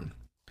answer for him.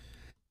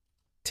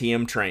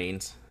 TM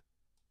Trains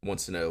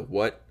wants to know,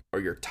 what are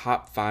your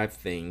top 5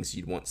 things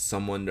you'd want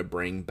someone to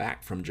bring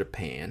back from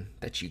Japan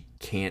that you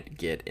can't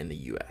get in the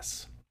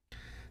US?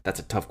 That's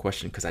a tough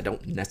question because I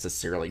don't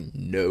necessarily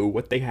know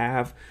what they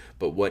have,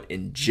 but what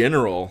in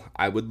general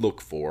I would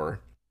look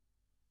for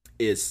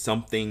is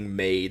something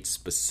made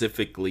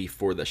specifically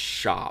for the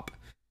shop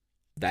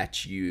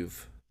that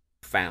you've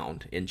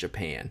found in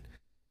Japan.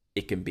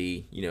 It can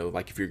be, you know,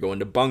 like if you're going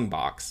to Bung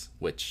Box,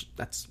 which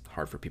that's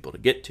hard for people to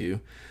get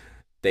to,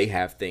 they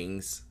have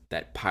things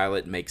that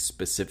Pilot makes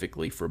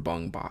specifically for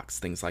Bung Box,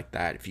 things like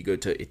that. If you go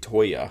to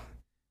Itoya,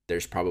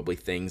 there's probably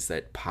things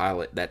that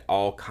Pilot, that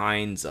all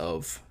kinds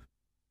of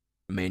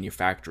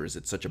manufacturers,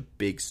 it's such a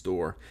big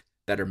store,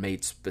 that are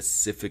made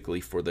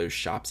specifically for those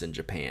shops in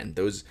Japan.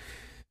 Those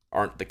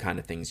aren't the kind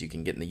of things you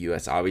can get in the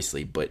US,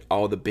 obviously, but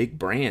all the big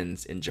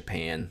brands in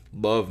Japan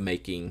love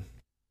making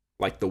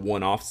like the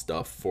one-off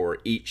stuff for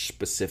each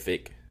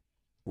specific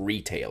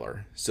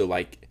retailer. So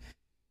like,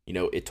 you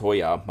know,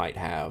 Itoya might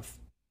have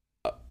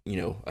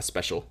a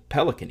special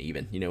Pelican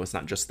even. You know, it's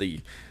not just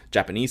the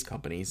Japanese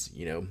companies.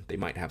 You know, they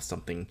might have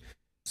something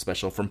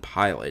special from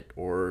Pilot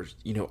or,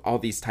 you know, all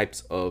these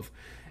types of,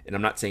 and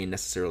I'm not saying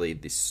necessarily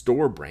the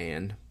store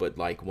brand, but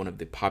like one of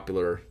the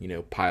popular, you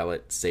know,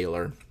 Pilot,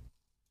 Sailor,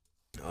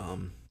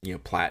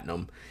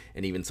 Platinum,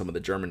 and even some of the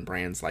German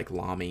brands like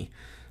Lamy.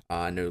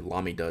 I know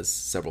Lamy does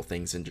several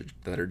things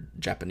that are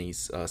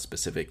Japanese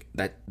specific.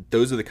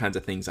 Those are the kinds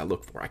of things I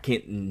look for. I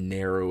can't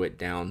narrow it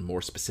down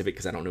more specific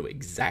because I don't know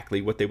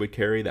exactly what they would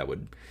carry that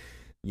would,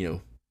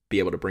 be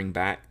able to bring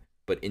back.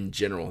 But in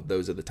general,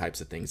 those are the types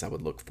of things I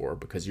would look for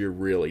because you're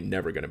really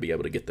never going to be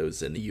able to get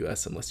those in the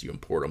U.S. unless you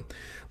import them,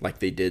 like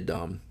they did.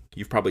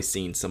 You've probably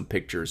seen some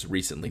pictures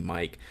recently,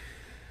 Myke,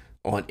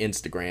 on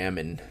Instagram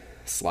and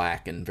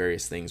Slack and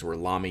various things where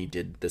Lamy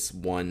did this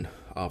one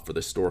for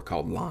the store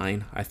called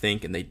Line, I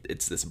think, and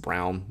it's this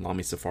brown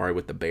Lamy Safari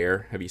with the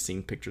bear. Have you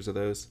seen pictures of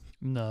those?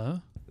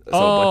 No.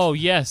 So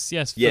yes,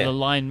 for the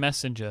Line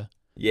Messenger.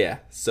 Yeah,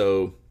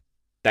 so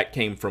that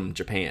came from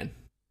Japan,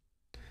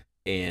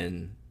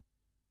 and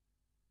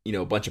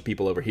a bunch of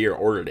people over here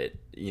ordered it,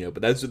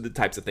 but those are the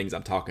types of things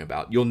I'm talking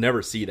about. You'll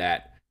never see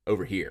that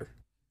over here,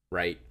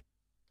 right?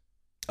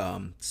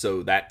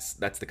 So that's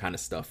the kind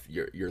of stuff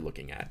you're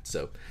looking at.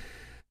 So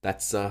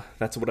that's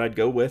what I'd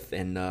go with,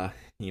 and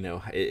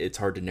it's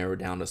hard to narrow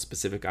down a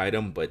specific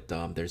item, but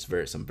there's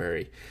some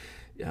very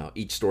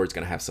each store is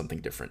going to have something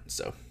different.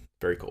 So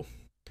very cool.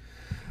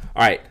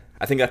 All right,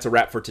 I think that's a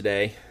wrap for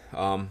today.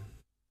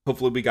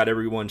 Hopefully we got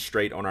everyone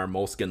straight on our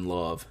Moleskine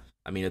love.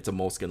 I mean, it's a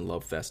Moleskine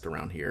love fest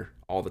around here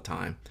all the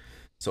time.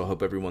 So I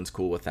hope everyone's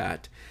cool with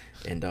that,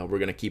 and we're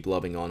going to keep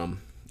loving on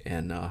them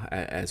and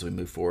as we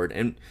move forward.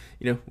 And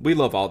we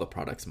love all the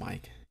products,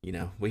 Myke.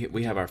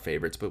 We have our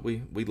favorites, but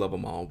we love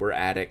them all. We're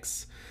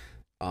addicts.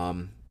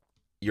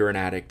 You're an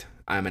addict.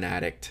 I'm an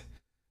addict.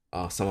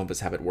 Some of us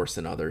have it worse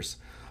than others.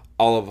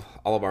 All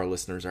of our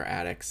listeners are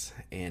addicts,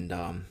 and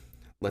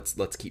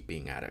let's keep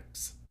being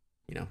addicts.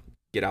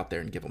 Get out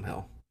there and give them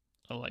hell.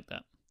 I like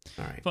that.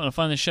 All right. If you want to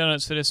find the show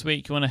notes for this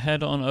week, you want to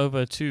head on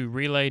over to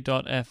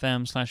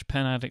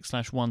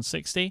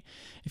relay.fm/penaddict/160.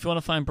 If you want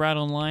to find Brad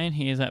online,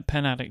 he is at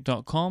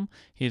penaddict.com.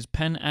 He is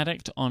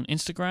penaddict on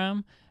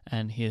Instagram,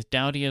 and he is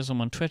Dowdyism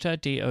on Twitter,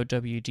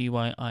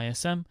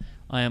 DOWDYISM.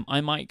 I am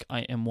Myke,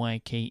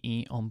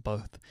 IMYKE on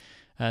both.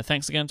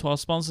 Thanks again to our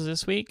sponsors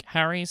this week,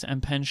 Harry's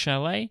and Pen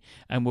Chalet,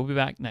 and we'll be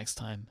back next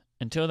time.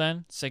 Until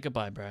then, say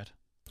goodbye, Brad.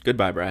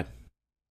 Goodbye, Brad.